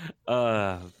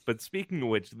 But speaking of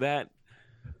which,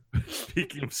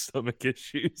 speaking of stomach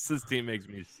issues, this team makes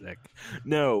me sick.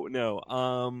 No.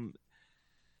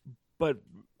 But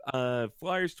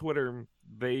Flyers Twitter,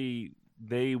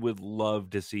 they would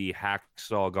love to see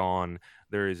Hackstall gone.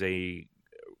 There is a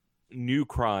new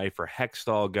cry for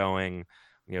Hextall going,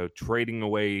 trading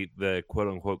away the quote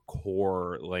unquote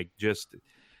core,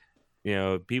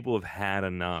 people have had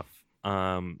enough.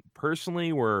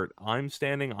 Personally, where I'm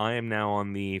standing, I am now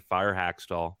on the fire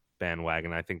Hackstall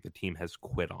bandwagon. I think the team has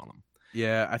quit on him.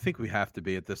 Yeah, I think we have to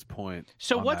be at this point.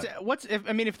 So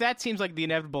if that seems like the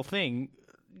inevitable thing,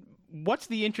 what's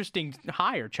the interesting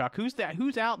hire, Chuck?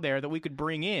 Who's out there that we could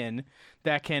bring in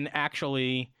that can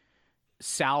actually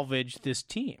salvage this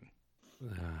team?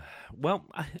 Well,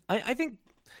 I think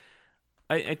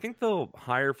I think they'll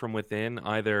hire from within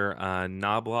either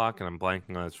Knobloch, and I'm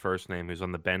blanking on his first name, who's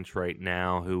on the bench right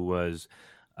now, who was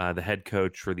the head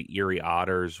coach for the Erie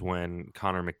Otters when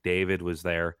Connor McDavid was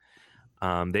there.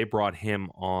 They brought him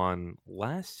on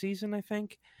last season, I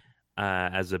think,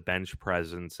 as a bench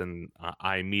presence, and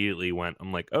I immediately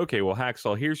I'm like, okay, well,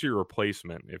 Hacksaw, here's your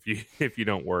replacement if you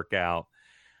don't work out.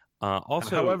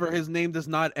 Also, however, his name does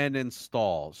not end in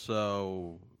Stahl,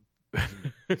 so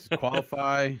does it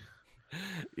qualify.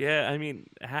 Yeah, I mean,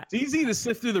 it's easy to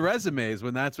sift through the resumes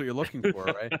when that's what you're looking for,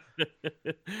 right?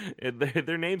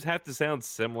 Their names have to sound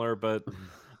similar, but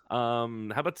how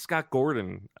about Scott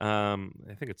Gordon? I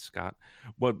think it's Scott.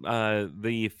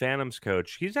 The Phantoms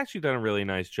coach, he's actually done a really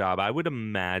nice job. I would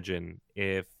imagine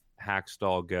if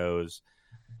Hackstall goes,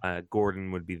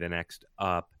 Gordon would be the next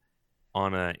up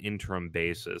on an interim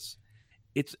basis.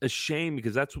 It's a shame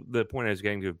because that's the point I was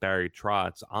getting to with Barry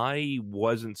Trotz. I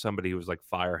wasn't somebody who was like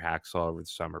fire Hacksaw over the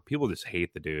summer. People just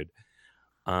hate the dude.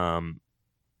 But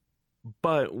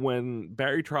when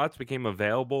Barry Trotz became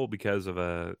available because of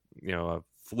a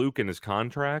fluke in his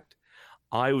contract,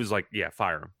 I was like, yeah,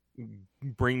 fire him.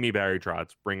 Bring me Barry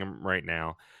Trotz. Bring him right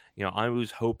now. I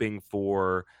was hoping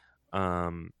for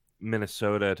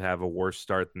Minnesota to have a worse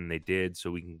start than they did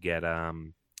so we can get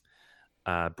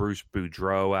Bruce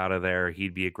Boudreau out of there.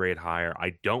 He'd be a great hire.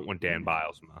 I don't want Dan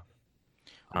Bilesma.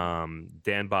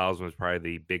 Dan Bilesma is probably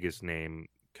the biggest name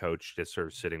coach just sort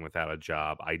of sitting without a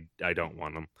job. I don't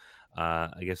want him.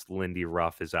 I guess Lindy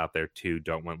Ruff is out there too.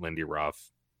 Don't want Lindy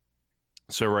Ruff.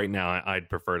 So right now I'd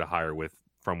prefer to hire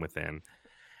from within.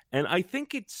 And I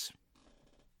think it's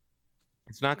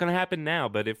not going to happen now,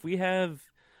 but if we have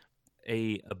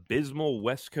a abysmal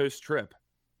West Coast trip,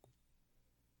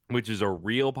 which is a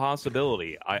real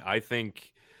possibility, I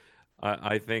think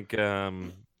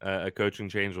a coaching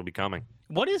change will be coming.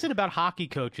 What is it about hockey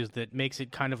coaches that makes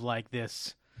it kind of like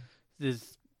this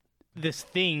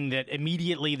thing that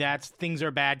immediately things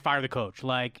are bad, fire the coach?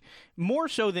 Like more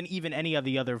so than even any of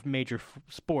the other major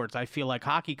sports, I feel like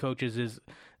hockey coaches is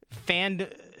fan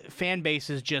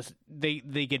bases just they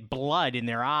get blood in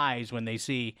their eyes when they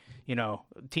see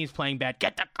teams playing bad.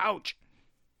 Get the coach.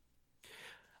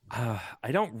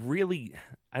 I don't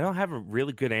have a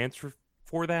really good answer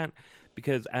for that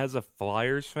because as a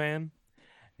Flyers fan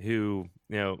who,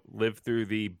 lived through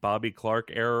the Bobby Clark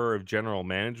era of general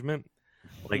management,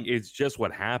 like it's just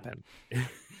what happened.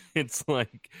 It's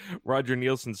like Roger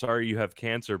Nielsen, sorry you have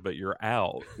cancer, but you're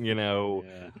out, yeah.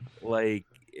 Like,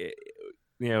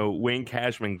 Wayne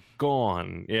Cashman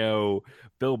gone,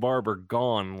 Bill Barber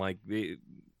gone. Like the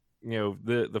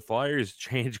Flyers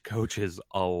change coaches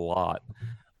a lot.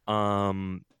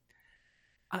 I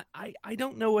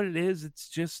don't know what it is. It's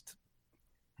just,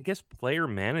 I guess, player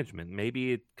management.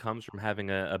 Maybe it comes from having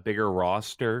a bigger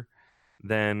roster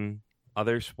than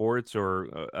other sports,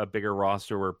 or a bigger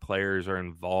roster where players are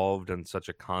involved on such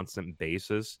a constant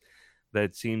basis that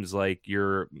it seems like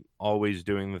you're always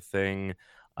doing the thing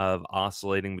of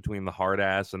oscillating between the hard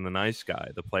ass and the nice guy,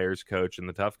 the players coach and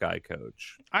the tough guy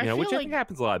coach. I think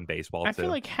happens a lot in baseball, I feel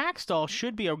like Hackstall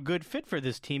should be a good fit for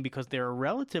this team because they're a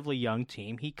relatively young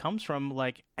team. He comes from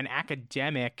like an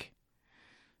academic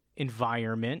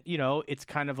environment. It's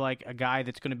kind of like a guy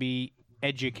that's going to be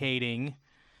educating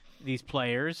these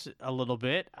players a little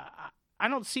bit. I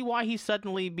don't see why he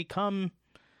suddenly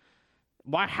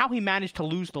how he managed to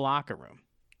lose the locker room.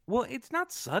 Well, it's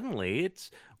not suddenly.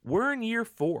 We're in year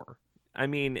 4. I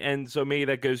mean, and so maybe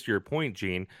that goes to your point,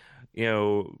 Gene.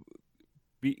 Being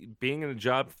in a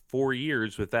job 4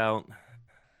 years without,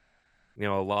 a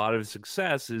lot of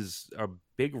success is a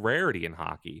big rarity in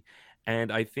hockey.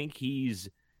 And I think he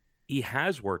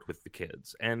has worked with the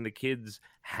kids, and the kids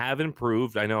have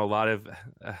improved. I know a lot of,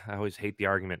 I always hate the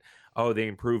argument, they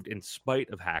improved in spite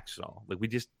of Hackstall. Like, we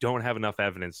just don't have enough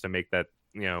evidence to make that,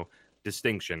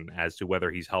 distinction as to whether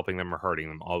he's helping them or hurting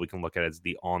them. All we can look at is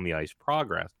the on the ice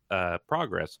progress.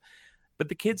 But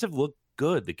the kids have looked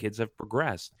good. The kids have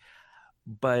progressed.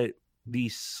 But the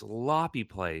sloppy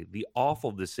play, the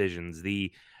awful decisions,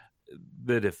 the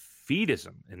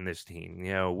defeatism in this team.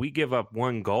 We give up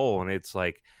one goal and it's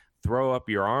like throw up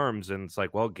your arms and it's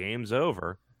like, well, game's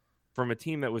over, from a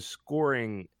team that was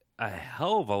scoring a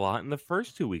hell of a lot in the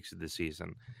first 2 weeks of the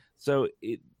season. So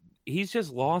he's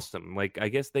just lost them. Like, I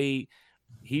guess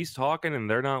he's talking and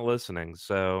they're not listening.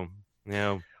 So,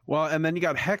 Well, and then you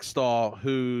got Hextall,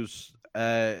 who's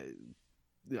I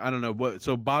don't know what.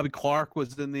 So Bobby Clark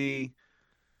was in the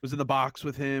box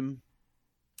with him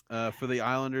for the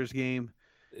Islanders game.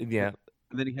 Yeah.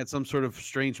 And then he had some sort of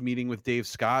strange meeting with Dave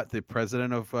Scott, the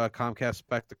president of Comcast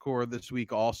Spectacor, this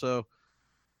week also.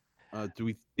 Do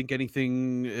we think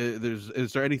anything?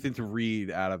 Is there anything to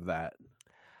read out of that?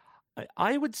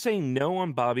 I would say no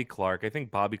on Bobby Clark. I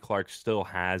think Bobby Clark still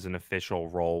has an official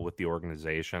role with the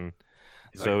organization.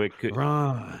 He's So like, it could.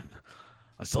 Ron,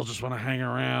 I still just want to hang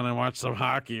around and watch some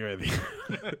hockey with you.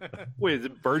 Wait, is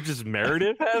it Burgess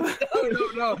Meredith?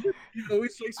 No. He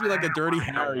always makes me like a Dirty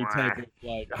Harry type of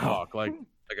like talk. Like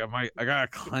I got a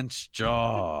clenched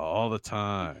jaw all the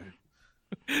time.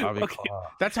 Bobby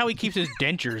Clark. That's how he keeps his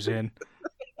dentures in.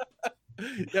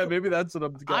 Yeah, maybe that's what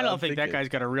I'm. I don't think that guy's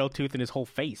got a real tooth in his whole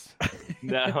face.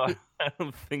 No, I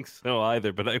don't think so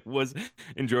either. But I was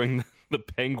enjoying the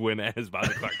Penguin as Bobby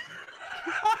Clark.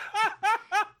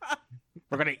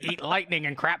 We're gonna eat lightning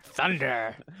and crap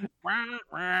thunder.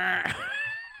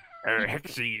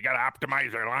 Hixie, you gotta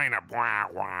optimize your lineup.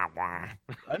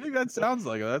 I think that sounds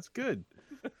like it. That's good.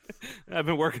 I've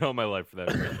been working all my life for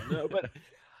that. No, but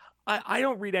I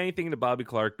don't read anything into Bobby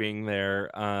Clark being there.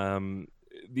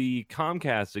 The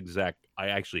Comcast exec, I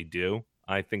actually do.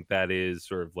 I think that is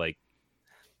sort of like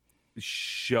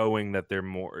showing that they're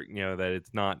more, that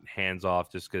it's not hands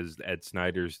off just because Ed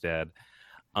Snyder's dead.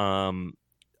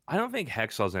 I don't think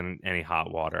Hextall's in any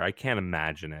hot water. I can't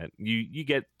imagine it. You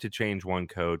get to change one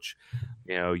coach.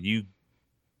 The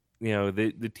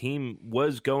team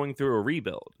was going through a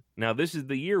rebuild. Now this is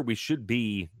the year we should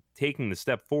be taking the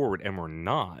step forward, and we're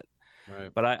not.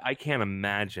 Right. But I can't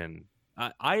imagine.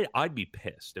 I'd be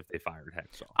pissed if they fired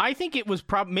Hextall. I think it was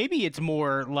maybe it's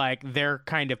more like they're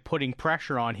kind of putting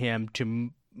pressure on him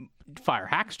to fire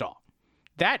Hextall.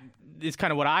 That is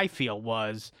kind of what I feel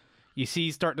was. You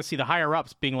starting to see the higher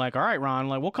ups being like, "All right, Ron,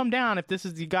 like we'll come down if this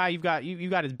is the guy you've got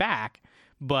his back,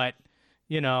 but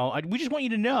we just want you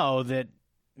to know that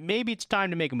maybe it's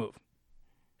time to make a move."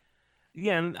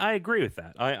 Yeah, and I agree with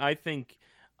that. I think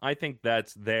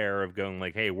that's there of going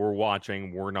like, "Hey, we're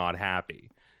watching, we're not happy,"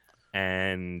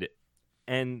 and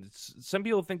some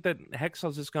people think that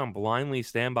Hextall's just going to blindly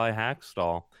stand by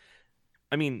Hextall.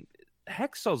 I mean,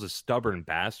 Hextall's a stubborn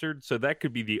bastard, so that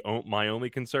could be my only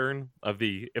concern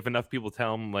if enough people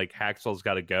tell him like Hextall's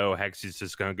got to go, Hex is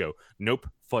just gonna go, nope,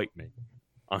 fight me.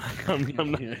 I'm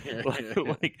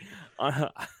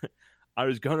not, I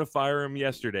was gonna fire him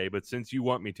yesterday, but since you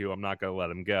want me to, I'm not gonna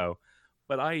let him go.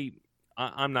 But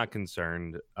I'm not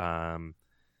concerned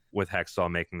with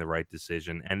Hextall making the right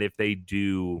decision, and if they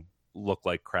do look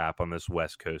like crap on this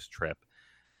West Coast trip,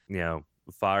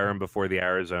 fire him before the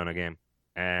Arizona game.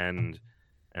 And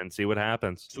see what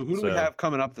happens. So who do we have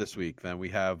coming up this week? Then we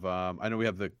have I know we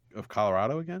have of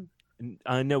Colorado again.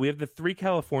 No, we have the 3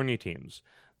 California teams.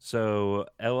 So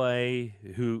LA's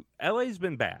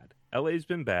been bad. San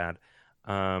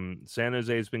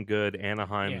Jose's been good.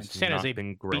 Anaheim's San Jose not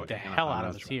been great. beat the hell out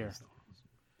of us here.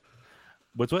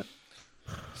 What's what?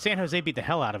 San Jose beat the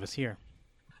hell out of us here.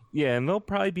 Yeah, and they'll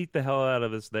probably beat the hell out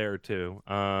of us there too.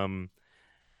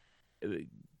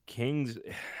 Kings.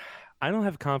 I don't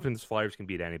have confidence Flyers can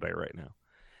beat anybody right now.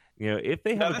 If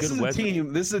they have a good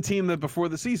team, this is a team that before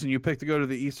the season you picked to go to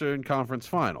the Eastern Conference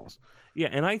Finals. Yeah,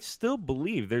 and I still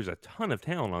believe there's a ton of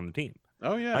talent on the team.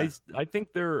 Oh yeah, I think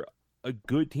they're a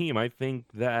good team. I think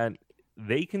that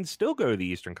they can still go to the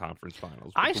Eastern Conference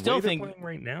Finals. I still think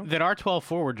right now that our 12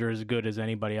 forwards are as good as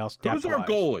anybody else. Who's our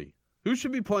goalie? Who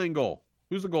should be playing goal?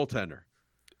 Who's the goaltender?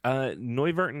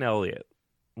 Neuvert and Elliott.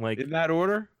 Like in that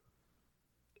order.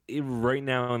 Right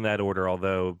now in that order,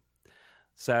 although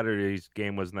Saturday's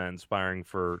game wasn't that inspiring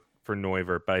for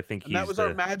Neuvert, but I think that was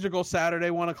our magical Saturday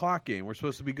 1:00 game. We're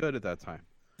supposed to be good at that time.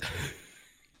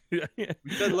 We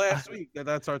said last week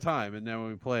that's our time, and then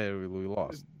when we played, we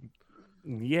lost.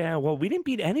 Yeah, well, we didn't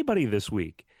beat anybody this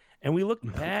week, and we looked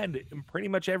bad in pretty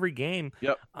much every game.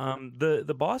 Yep.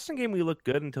 The Boston game we looked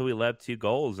good until we let 2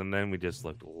 goals, and then we just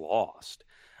looked lost.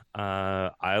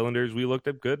 Islanders we looked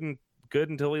up good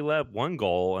until we let 1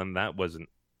 goal, and that wasn't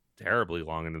terribly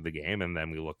long into the game, and then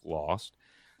we looked lost.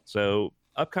 So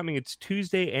upcoming, it's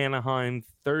Tuesday Anaheim,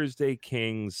 Thursday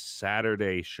Kings,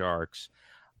 Saturday Sharks.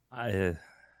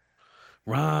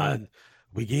 Ron,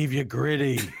 we gave you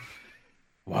Gritty.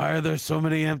 Why are there so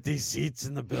many empty seats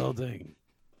in the building?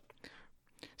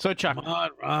 So Chuck, come on,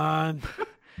 Ron.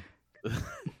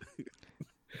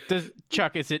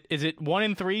 Chuck, is it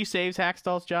 1-3 saves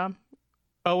Hextall's job?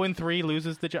 0-3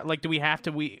 loses the job. Like, do we have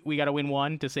to? We got to win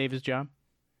 1 to save his job.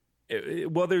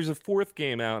 Well, there's a 4th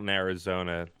game out in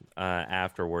Arizona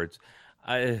afterwards.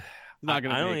 Not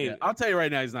gonna make it. I'll tell you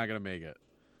right now, he's not gonna make it.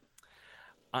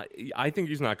 I think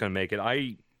he's not gonna make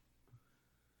it.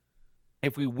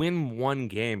 If we win 1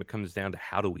 game, it comes down to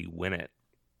how do we win it.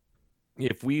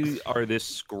 If we are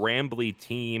this scrambly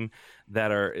team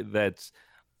that's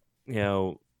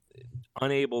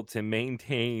unable to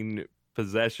maintain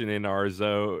possession in our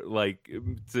zone, like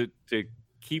to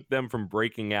keep them from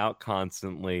breaking out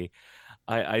constantly.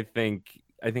 I think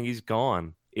he's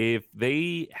gone. If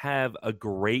they have a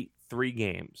great 3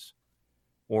 games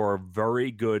or a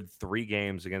very good 3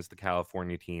 games against the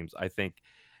California teams, I think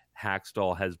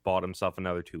Hackstall has bought himself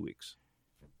another 2 weeks.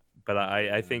 But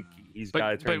I think he's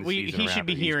got to turn the season he around. should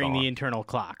be hearing the internal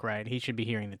clock, right? He should be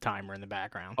hearing the timer in the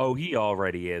background. Oh, he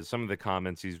already is. Some of the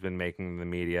comments he's been making in the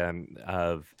media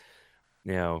of,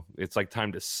 it's like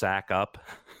time to sack up.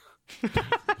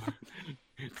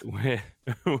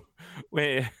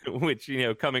 Which,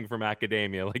 coming from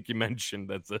academia, like you mentioned,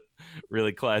 that's a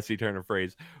really classy turn of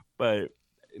phrase. But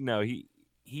no,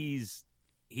 he's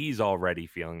already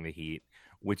feeling the heat,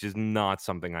 which is not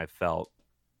something I felt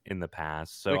in the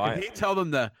past. So can he tell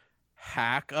them to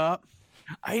hack up?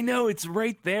 I know it's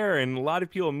right there, and a lot of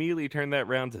people immediately turn that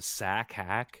round to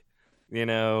hack.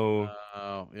 Hacking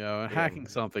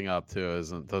something up too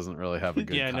doesn't really have a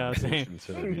good connotation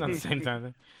to it. Not the same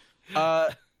time.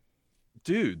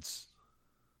 Dudes,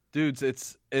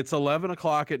 it's 11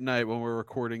 o'clock at night when we're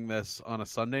recording this on a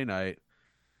Sunday night,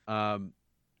 and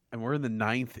we're in the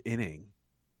 9th inning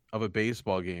of a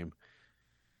baseball game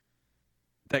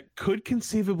that could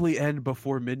conceivably end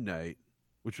before midnight,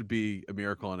 which would be a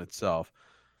miracle in itself.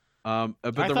 But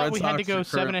I thought we had to go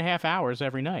 7.5 hours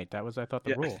every night. That was, I thought,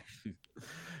 the rule.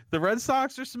 The Red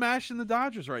Sox are smashing the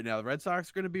Dodgers right now. The Red Sox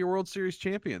are going to be a World Series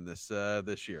champion this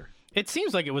year. It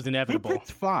seems like it was inevitable. Who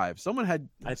picked 5? Someone had.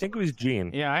 I think it was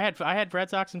Gene. Yeah, I had Red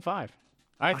Sox in 5.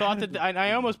 I thought that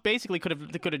I almost basically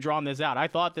could have drawn this out. I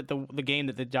thought that the game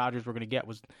that the Dodgers were going to get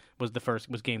was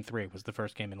Game 3, was the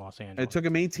first game in Los Angeles. It took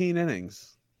them 18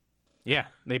 innings. Yeah,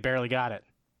 they barely got it.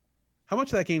 How much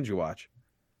of that game did you watch?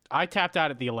 I tapped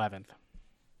out at the 11th.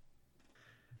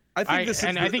 I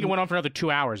think it went on for another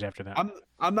 2 hours after that.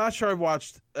 I'm not sure I've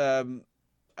watched. I'm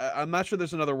not sure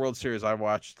there's another World Series I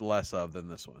watched less of than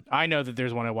this one. I know that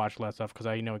there's one I watched less of because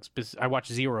I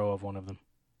watched 0 of one of them.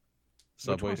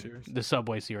 Subway Series? The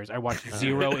Subway Series. I watched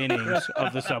 0 innings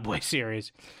of the Subway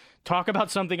Series. Talk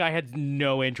about something I had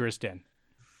no interest in.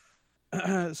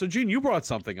 So, Gene, you brought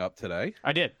something up today.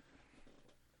 I did.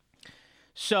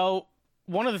 So,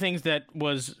 one of the things that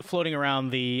was floating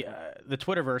around the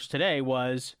Twitterverse today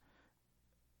was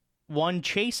one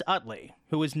Chase Utley,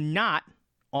 who is not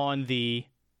on the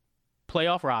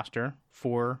playoff roster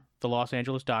for the Los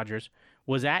Angeles Dodgers,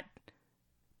 was at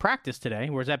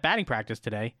batting practice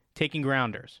today, taking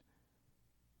grounders.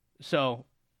 So,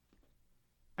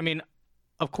 I mean,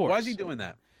 of course. Why is he doing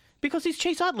that? Because he's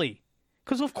Chase Utley.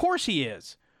 Because of course he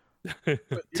is.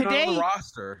 Today, on the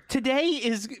roster. Today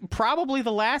is probably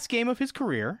the last game of his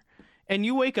career, and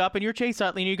you wake up and you're Chase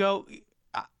Utley and you go,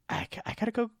 I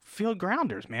gotta go field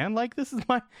grounders, man. Like this is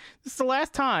the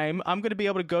last time I'm gonna be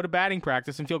able to go to batting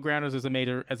practice and field grounders as a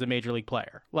major league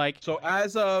player. Like, so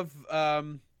as of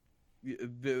the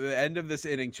end of this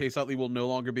inning, Chase Utley will no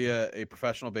longer be a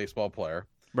professional baseball player.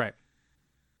 Right.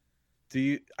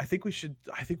 I think we should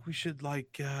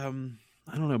like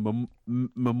I don't know,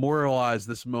 memorialize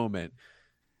this moment.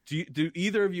 Do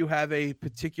either of you have a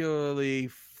particularly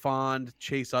fond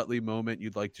Chase Utley moment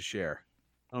you'd like to share?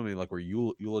 I don't mean like we're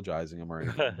eulogizing him or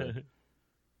anything.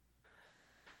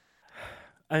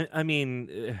 I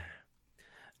mean,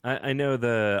 I know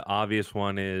the obvious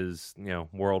one is,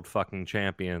 world fucking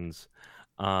champions.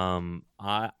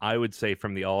 I would say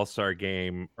from the All-Star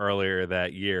game earlier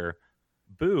that year,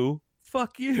 boo,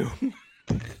 fuck you.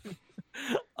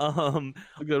 A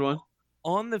good one.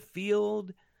 On the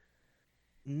field,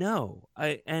 no.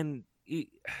 I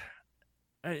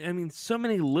mean, so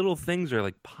many little things are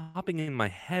like popping in my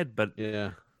head, but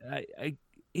yeah,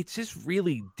 it's just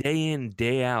really day in,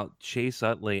 day out Chase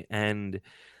Utley, and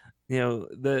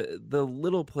the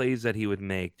little plays that he would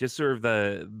make, just sort of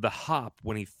the hop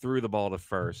when he threw the ball to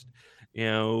first,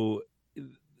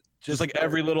 just like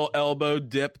every little elbow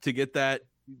dip to get that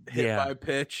hit by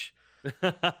pitch.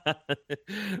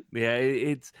 Yeah,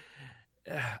 it's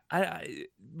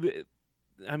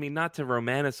I mean, not to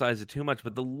romanticize it too much,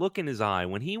 but the look in his eye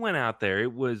when he went out there,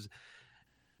 it was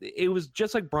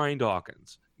just like Brian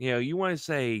Dawkins. You want to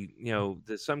say,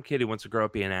 there's some kid who wants to grow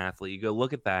up be an athlete. You go,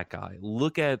 look at that guy.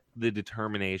 Look at the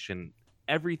determination.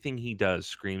 Everything he does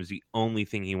screams the only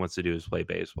thing he wants to do is play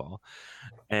baseball.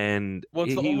 And well,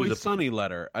 it's the Always Sunny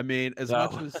letter. I mean,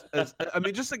 much as I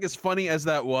mean, just like as funny as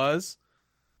that was,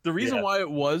 the reason why it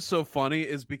was so funny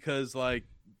is because, like,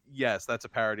 yes, that's a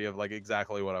parody of like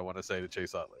exactly what I want to say to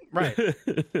Chase Utley. Right.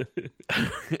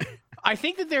 I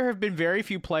think that there have been very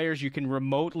few players you can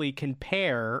remotely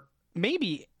compare,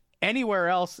 maybe anywhere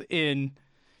else in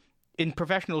in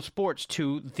professional sports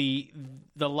to the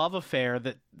love affair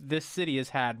that this city has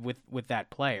had with that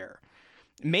player.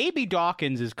 Maybe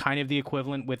Dawkins is kind of the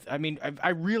equivalent with. I mean, I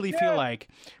really feel like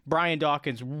Brian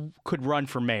Dawkins could run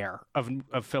for mayor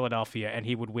of Philadelphia and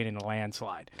he would win in a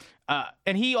landslide.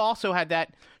 And he also had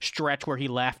that stretch where he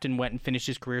left and went and finished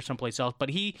his career someplace else. But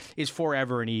he is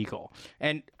forever an Eagle.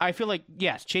 And I feel like,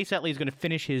 yes, Chase Utley is going to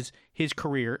finish his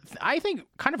career, I think,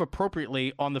 kind of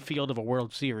appropriately on the field of a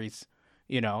World Series.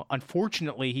 You know,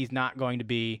 unfortunately, he's not going to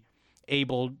be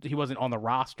able. He wasn't on the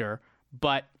roster,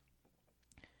 but.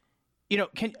 You know,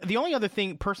 the only other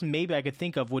person maybe I could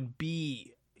think of would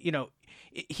be, you know,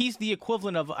 he's the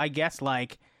equivalent of, I guess,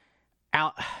 like,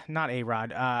 not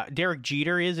A-Rod, Derek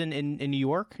Jeter is in New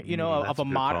York, you know, of a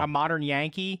modern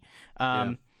Yankee.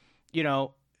 You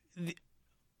know,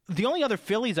 the only other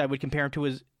Phillies I would compare him to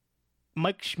is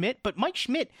Mike Schmidt, but Mike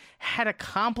Schmidt had a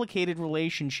complicated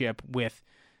relationship with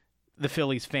the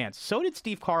Phillies fans. So did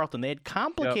Steve Carlton. They had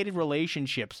complicated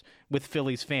relationships with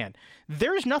Phillies fans.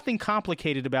 There's nothing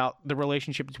complicated about the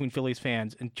relationship between Phillies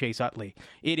fans and Chase Utley.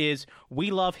 It is,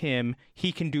 we love him.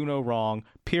 He can do no wrong.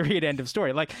 Period. End of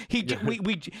story. Like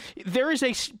there is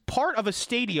a part of a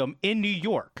stadium in New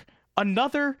York,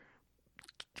 another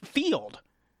field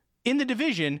in the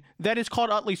division that is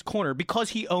called Utley's Corner because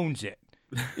he owns it.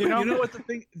 You know, you know what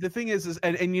the thing is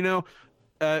and you know,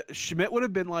 Schmidt would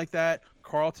have been like that.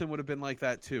 Carlton would have been like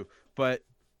that too. But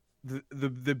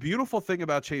the beautiful thing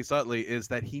about Chase Utley is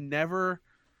that he never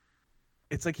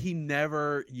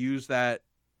used that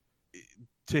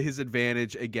to his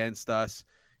advantage against us.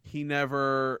 He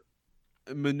never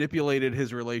manipulated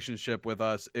his relationship with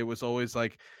us. It was always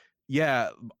like, yeah,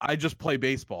 I just play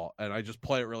baseball and I just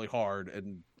play it really hard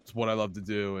and it's what I love to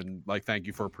do. And like, thank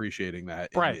you for appreciating that.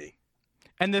 Right. In me.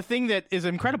 And the thing that is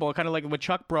incredible, kind of like what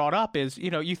Chuck brought up, is, you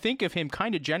know, you think of him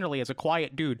kind of generally as a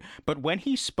quiet dude, but when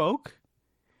he spoke,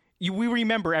 we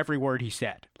remember every word he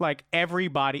said. Like,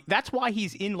 everybody. That's why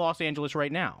he's in Los Angeles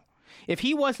right now. If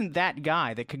he wasn't that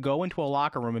guy that could go into a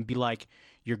locker room and be like,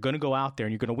 you're going to go out there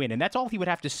and you're going to win, and that's all he would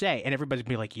have to say, and everybody's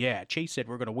going to be like, yeah, Chase said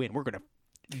we're going to win. We're going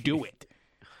to do it.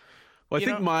 Well, I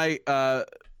think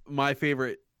my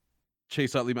favorite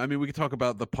Chase Utley, I mean, we could talk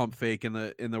about the pump fake in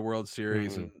the World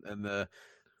Series and the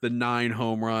 9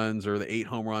 home runs or the 8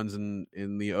 home runs in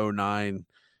the 2009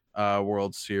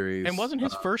 World Series. And wasn't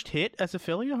his first hit as a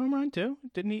Philly a home run too?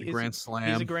 Didn't he? Grand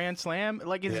slam. He's a grand slam.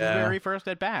 Like his very first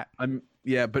at bat.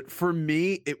 Yeah, but for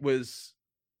me, it was,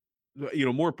 you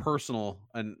know, more personal,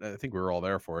 and I think we were all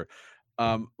there for it.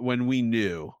 When we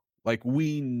knew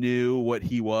what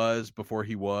he was before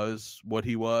he was what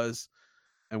he was,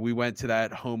 and we went to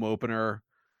that home opener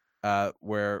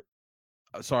where.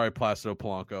 Sorry, Placido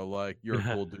Polanco, like, you're a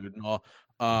cool dude and all.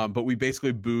 But we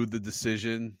basically booed the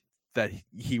decision that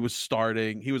he was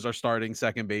starting. He was our starting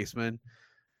second baseman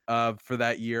for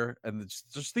that year. And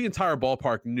just the entire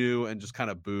ballpark knew and just kind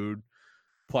of booed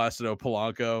Placido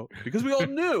Polanco because we all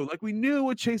knew, like, we knew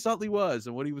what Chase Utley was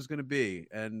and what he was going to be.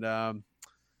 And I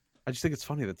just think it's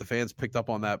funny that the fans picked up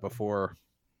on that before.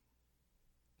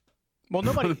 Well,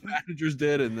 nobody, the managers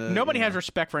did. And nobody has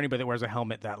respect for anybody that wears a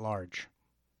helmet that large.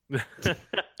 He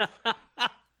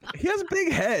has a big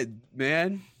head,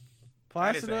 man.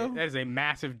 Placido. That is a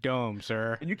massive dome,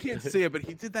 sir. And you can't see it, but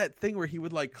he did that thing where he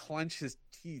would like clench his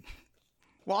teeth.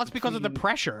 Well, it's because of the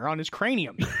pressure on his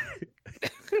cranium.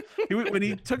 When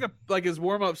he took his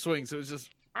warm up swings, it was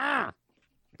just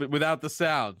but without the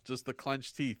sound, just the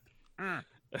clenched teeth.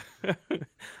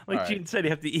 Like Gene said, you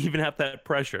have to even up that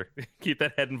pressure, keep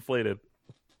that head inflated.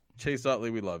 Chase Utley,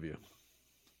 we love you.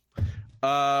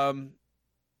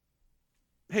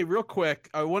 Hey, real quick,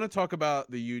 I want to talk about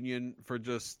the Union for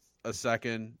just a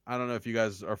second. I don't know if you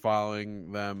guys are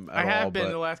following them at all. I have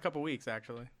been the last couple weeks,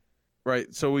 actually.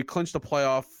 Right. So we clinched a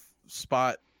playoff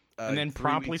spot. And then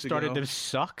promptly started to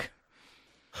suck.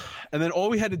 And then all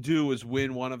we had to do was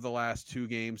win one of the last 2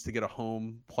 games to get a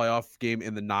home playoff game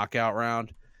in the knockout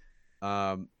round.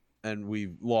 And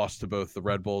we lost to both the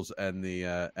Red Bulls and the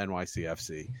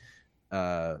NYCFC.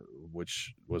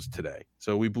 Which was today.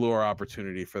 So we blew our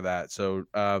opportunity for that. So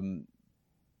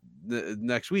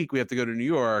next week we have to go to New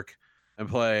York and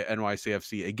play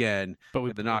NYCFC again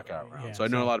with the knockout round. So I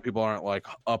know a lot of people aren't like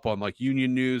up on like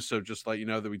Union news. So just let you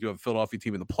know that we do have a Philadelphia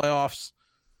team in the playoffs.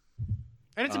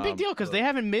 And it's a big deal because they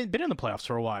haven't been in the playoffs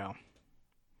for a while.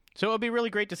 So it would be really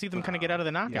great to see them kind of get out of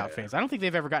the knockout phase. I don't think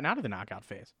they've ever gotten out of the knockout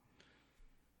phase.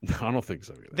 No, I don't think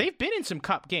so either. They've been in some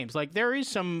cup games. Like there is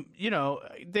some, you know,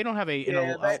 they don't have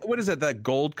what is that? That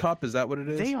Gold Cup? Is that what it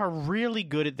is? They are really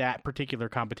good at that particular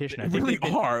competition. I think they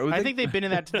are. I think they've been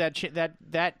in that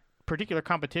particular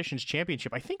competition's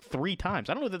championship, I think 3 times.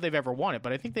 I don't know that they've ever won it,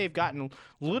 but I think they've gotten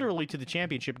literally to the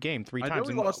championship game 3 times. I know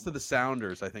we lost to the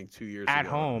Sounders, I think, 2 years at ago.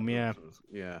 home. Yeah.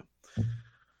 Yeah.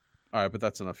 All right, but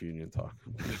that's enough Union talk.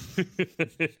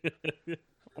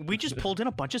 We just pulled in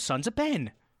a bunch of Sons of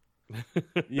Ben.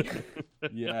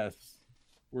 Yes.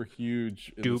 We're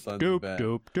huge in Doop, the Sons doop, of Ben.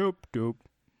 doop, doop, doop.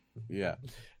 Yeah.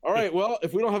 All right, well,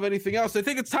 if we don't have anything else, I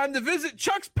think it's time to visit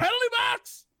Chuck's penalty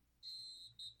box.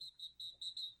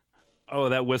 Oh,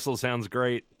 that whistle sounds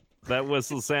great. That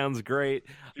whistle sounds great.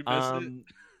 Did you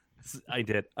miss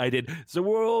it? I did. So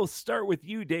we'll start with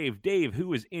you, Dave. Dave,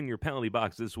 who is in your penalty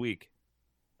box this week?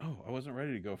 Oh, I wasn't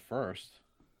ready to go first.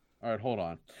 All right, hold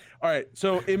on. All right,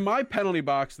 so in my penalty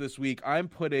box this week, I'm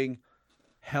putting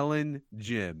Helen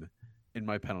Jim in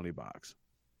my penalty box.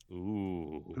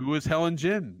 Ooh. Who is Helen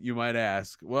Jim, you might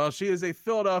ask? Well, she is a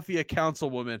Philadelphia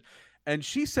councilwoman, and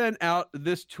she sent out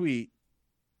this tweet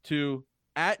to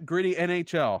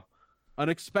 @GrittyNHL.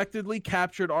 Unexpectedly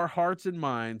captured our hearts and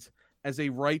minds as a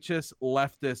righteous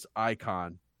leftist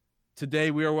icon.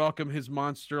 Today, we are welcome his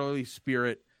monsterly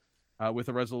spirit with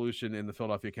a resolution in the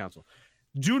Philadelphia Council.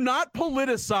 Do not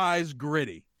politicize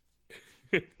Gritty.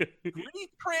 Gritty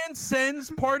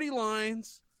transcends party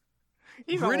lines.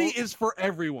 Gritty is for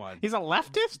everyone. He's a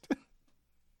leftist?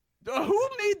 Who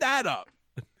made that up?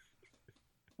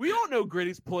 We don't know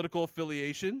Gritty's political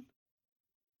affiliation.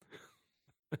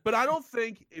 But I don't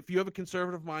think if you have a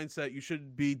conservative mindset, you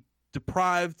should be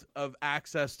deprived of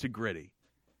access to Gritty.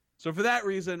 So for that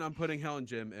reason, I'm putting Helen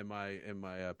Jim in my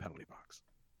penalty box.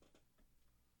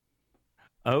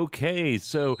 Okay,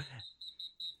 so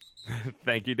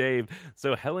thank you, Dave.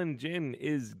 So Helen Jim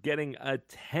is getting a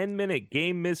 10-minute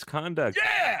game misconduct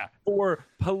for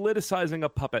politicizing a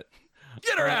puppet.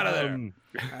 Get her out of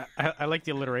there. I like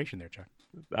the alliteration there, Chuck.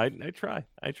 I try.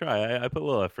 I put a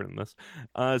little effort in this.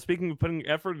 Speaking of putting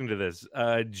effort into this,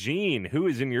 Gene, who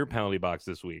is in your penalty box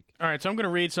this week? All right, so I'm going to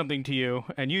read something to you,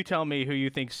 and you tell me who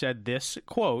you think said this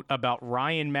quote about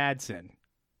Ryan Madsen.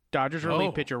 Dodgers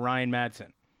relief pitcher Ryan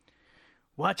Madsen.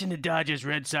 Watching the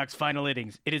Dodgers-Red Sox final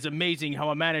innings, it is amazing how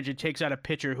a manager takes out a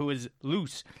pitcher who is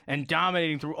loose and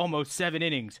dominating through almost 7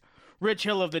 innings. Rich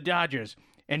Hill of the Dodgers,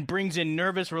 and brings in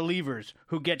nervous relievers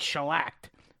who get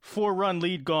shellacked. 4-run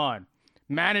lead gone.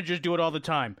 Managers do it all the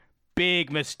time.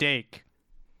 Big mistake.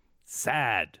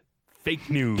 Sad. Fake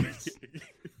news.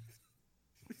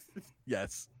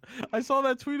 Yes. I saw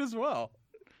that tweet as well.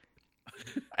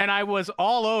 And I was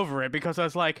all over it because I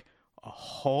was like,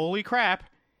 holy crap.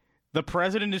 The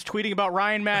president is tweeting about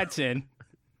Ryan Madsen.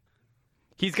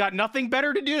 He's got nothing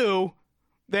better to do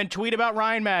than tweet about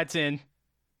Ryan Madsen.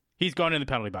 He's gone in the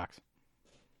penalty box.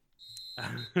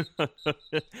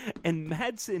 And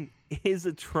Madsen is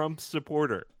a Trump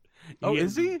supporter.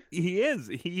 Is he? He is.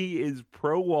 He is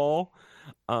pro-wall.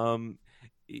 And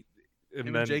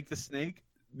then Jake the Snake?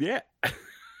 Yeah.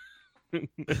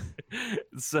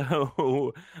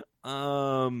 So,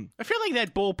 I feel like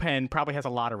that bullpen probably has a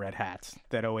lot of red hats,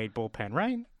 that 08 bullpen,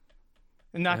 right?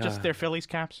 And not just their Phillies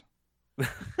caps.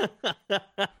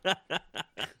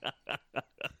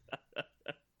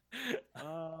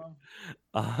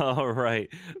 All right.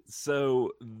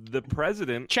 So the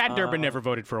president, Chad Durbin never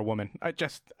voted for a woman. I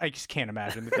just can't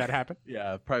imagine that happened.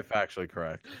 Yeah, probably factually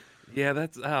correct. Yeah,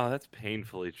 that's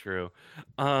painfully true.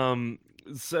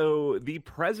 So the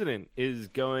president is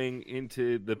going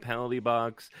into the penalty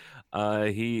box.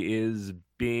 He is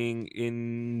being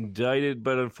indicted,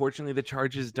 but unfortunately the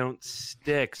charges don't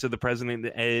stick. So the president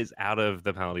is out of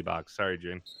the penalty box. Sorry,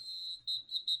 June.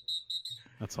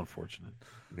 That's unfortunate.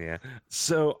 Yeah.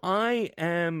 So I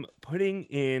am putting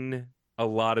in a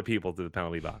lot of people to the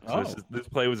penalty box. So this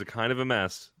play was a kind of a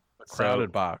mess. A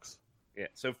crowded box. Yeah.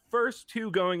 So first 2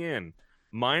 going in,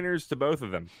 minors to both of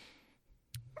them.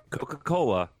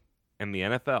 Coca-Cola and the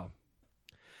NFL.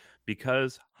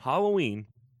 Because Halloween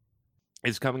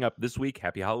is coming up this week.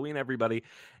 Happy Halloween, everybody.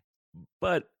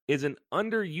 But is an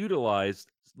underutilized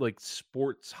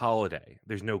sports holiday.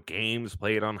 There's no games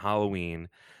played on Halloween.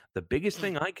 The biggest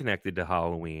thing I connected to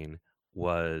Halloween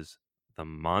was the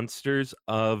Monsters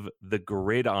of the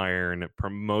Gridiron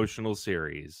promotional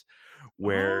series,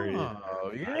 where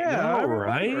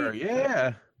right?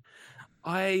 Yeah.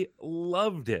 I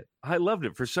loved it.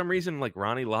 For some reason,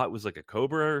 Ronnie Lott was like a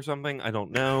cobra or something. I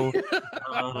don't know.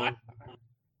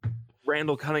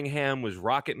 Randall Cunningham was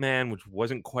Rocket Man, which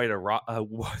wasn't quite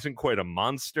a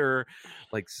monster.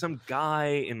 Some guy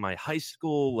in my high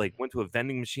school went to a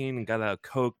vending machine and got a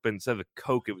Coke, but instead of a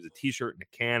Coke, it was a T-shirt and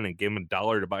a can, and gave him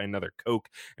 $1 to buy another Coke.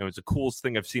 And it was the coolest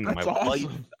thing I've seen in my life.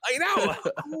 I know.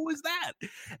 How cool was that?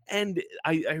 And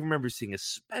I remember seeing a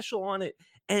special on it,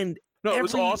 and No, it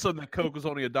was awesome that Coke was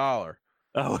only $1.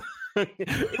 Oh,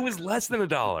 it was less than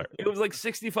 $1. It was like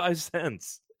 65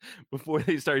 cents before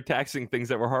they started taxing things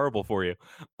that were horrible for you.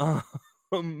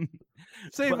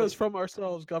 Save us from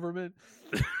ourselves, government.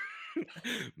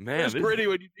 Man, it's pretty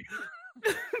when you.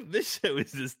 This show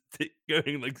is just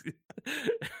going like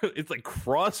it's like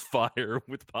Crossfire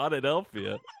with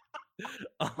Potadelphia.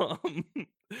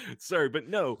 Sorry, but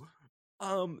no.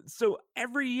 So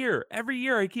every year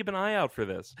I keep an eye out for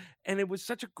this, and it was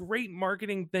such a great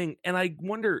marketing thing. And I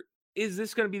wonder, is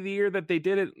this going to be the year that they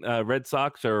did it? Red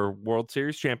Sox are World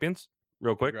Series champions.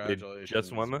 Real quick, they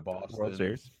just won the Boston. World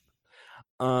Series.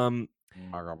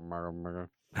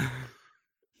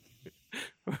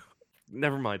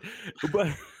 Never mind. But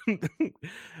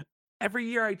every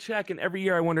year I check, and every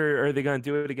year I wonder, are they going to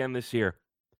do it again this year?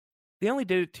 They only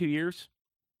did it 2 years,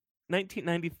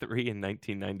 1993 and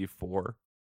 1994.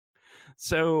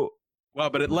 So, well,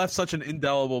 but it left such an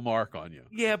indelible mark on you.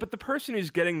 Yeah, but the person who's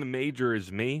getting the major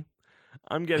is me.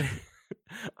 I'm getting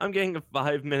a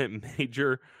 5-minute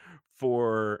major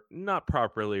for not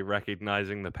properly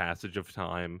recognizing the passage of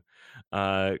time.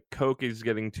 Coke is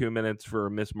getting 2 minutes for a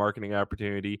mismarketing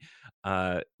opportunity.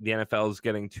 The NFL is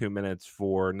getting 2 minutes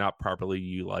for not properly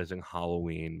utilizing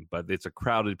Halloween, but it's a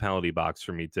crowded penalty box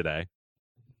for me today.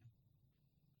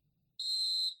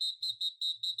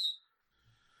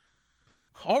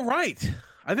 All right.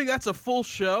 I think that's a full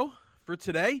show for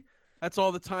today. That's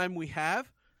all the time we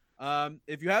have.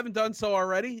 If you haven't done so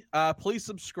already, please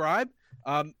subscribe.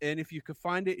 And if you could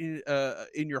find it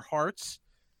in your hearts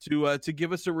to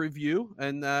give us a review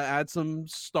and add some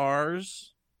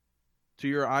stars to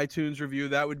your iTunes review,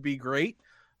 that would be great.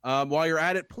 While you're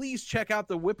at it, please check out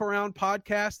the Whip Around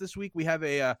podcast. This week we have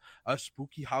a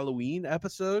spooky Halloween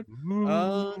episode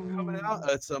coming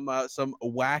out. Some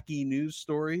wacky news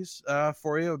stories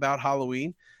for you about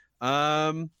Halloween.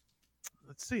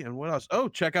 Let's see, and what else? Oh,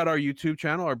 check out our YouTube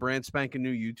channel, our brand spanking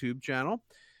new YouTube channel.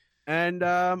 And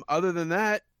other than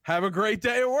that, have a great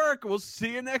day at work. We'll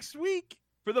see you next week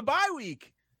for the bye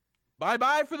week.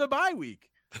 Bye-bye for the bye week.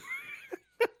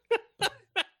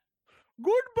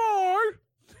 Goodbye.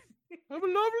 Have a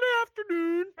lovely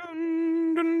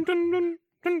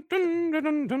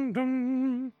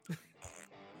afternoon.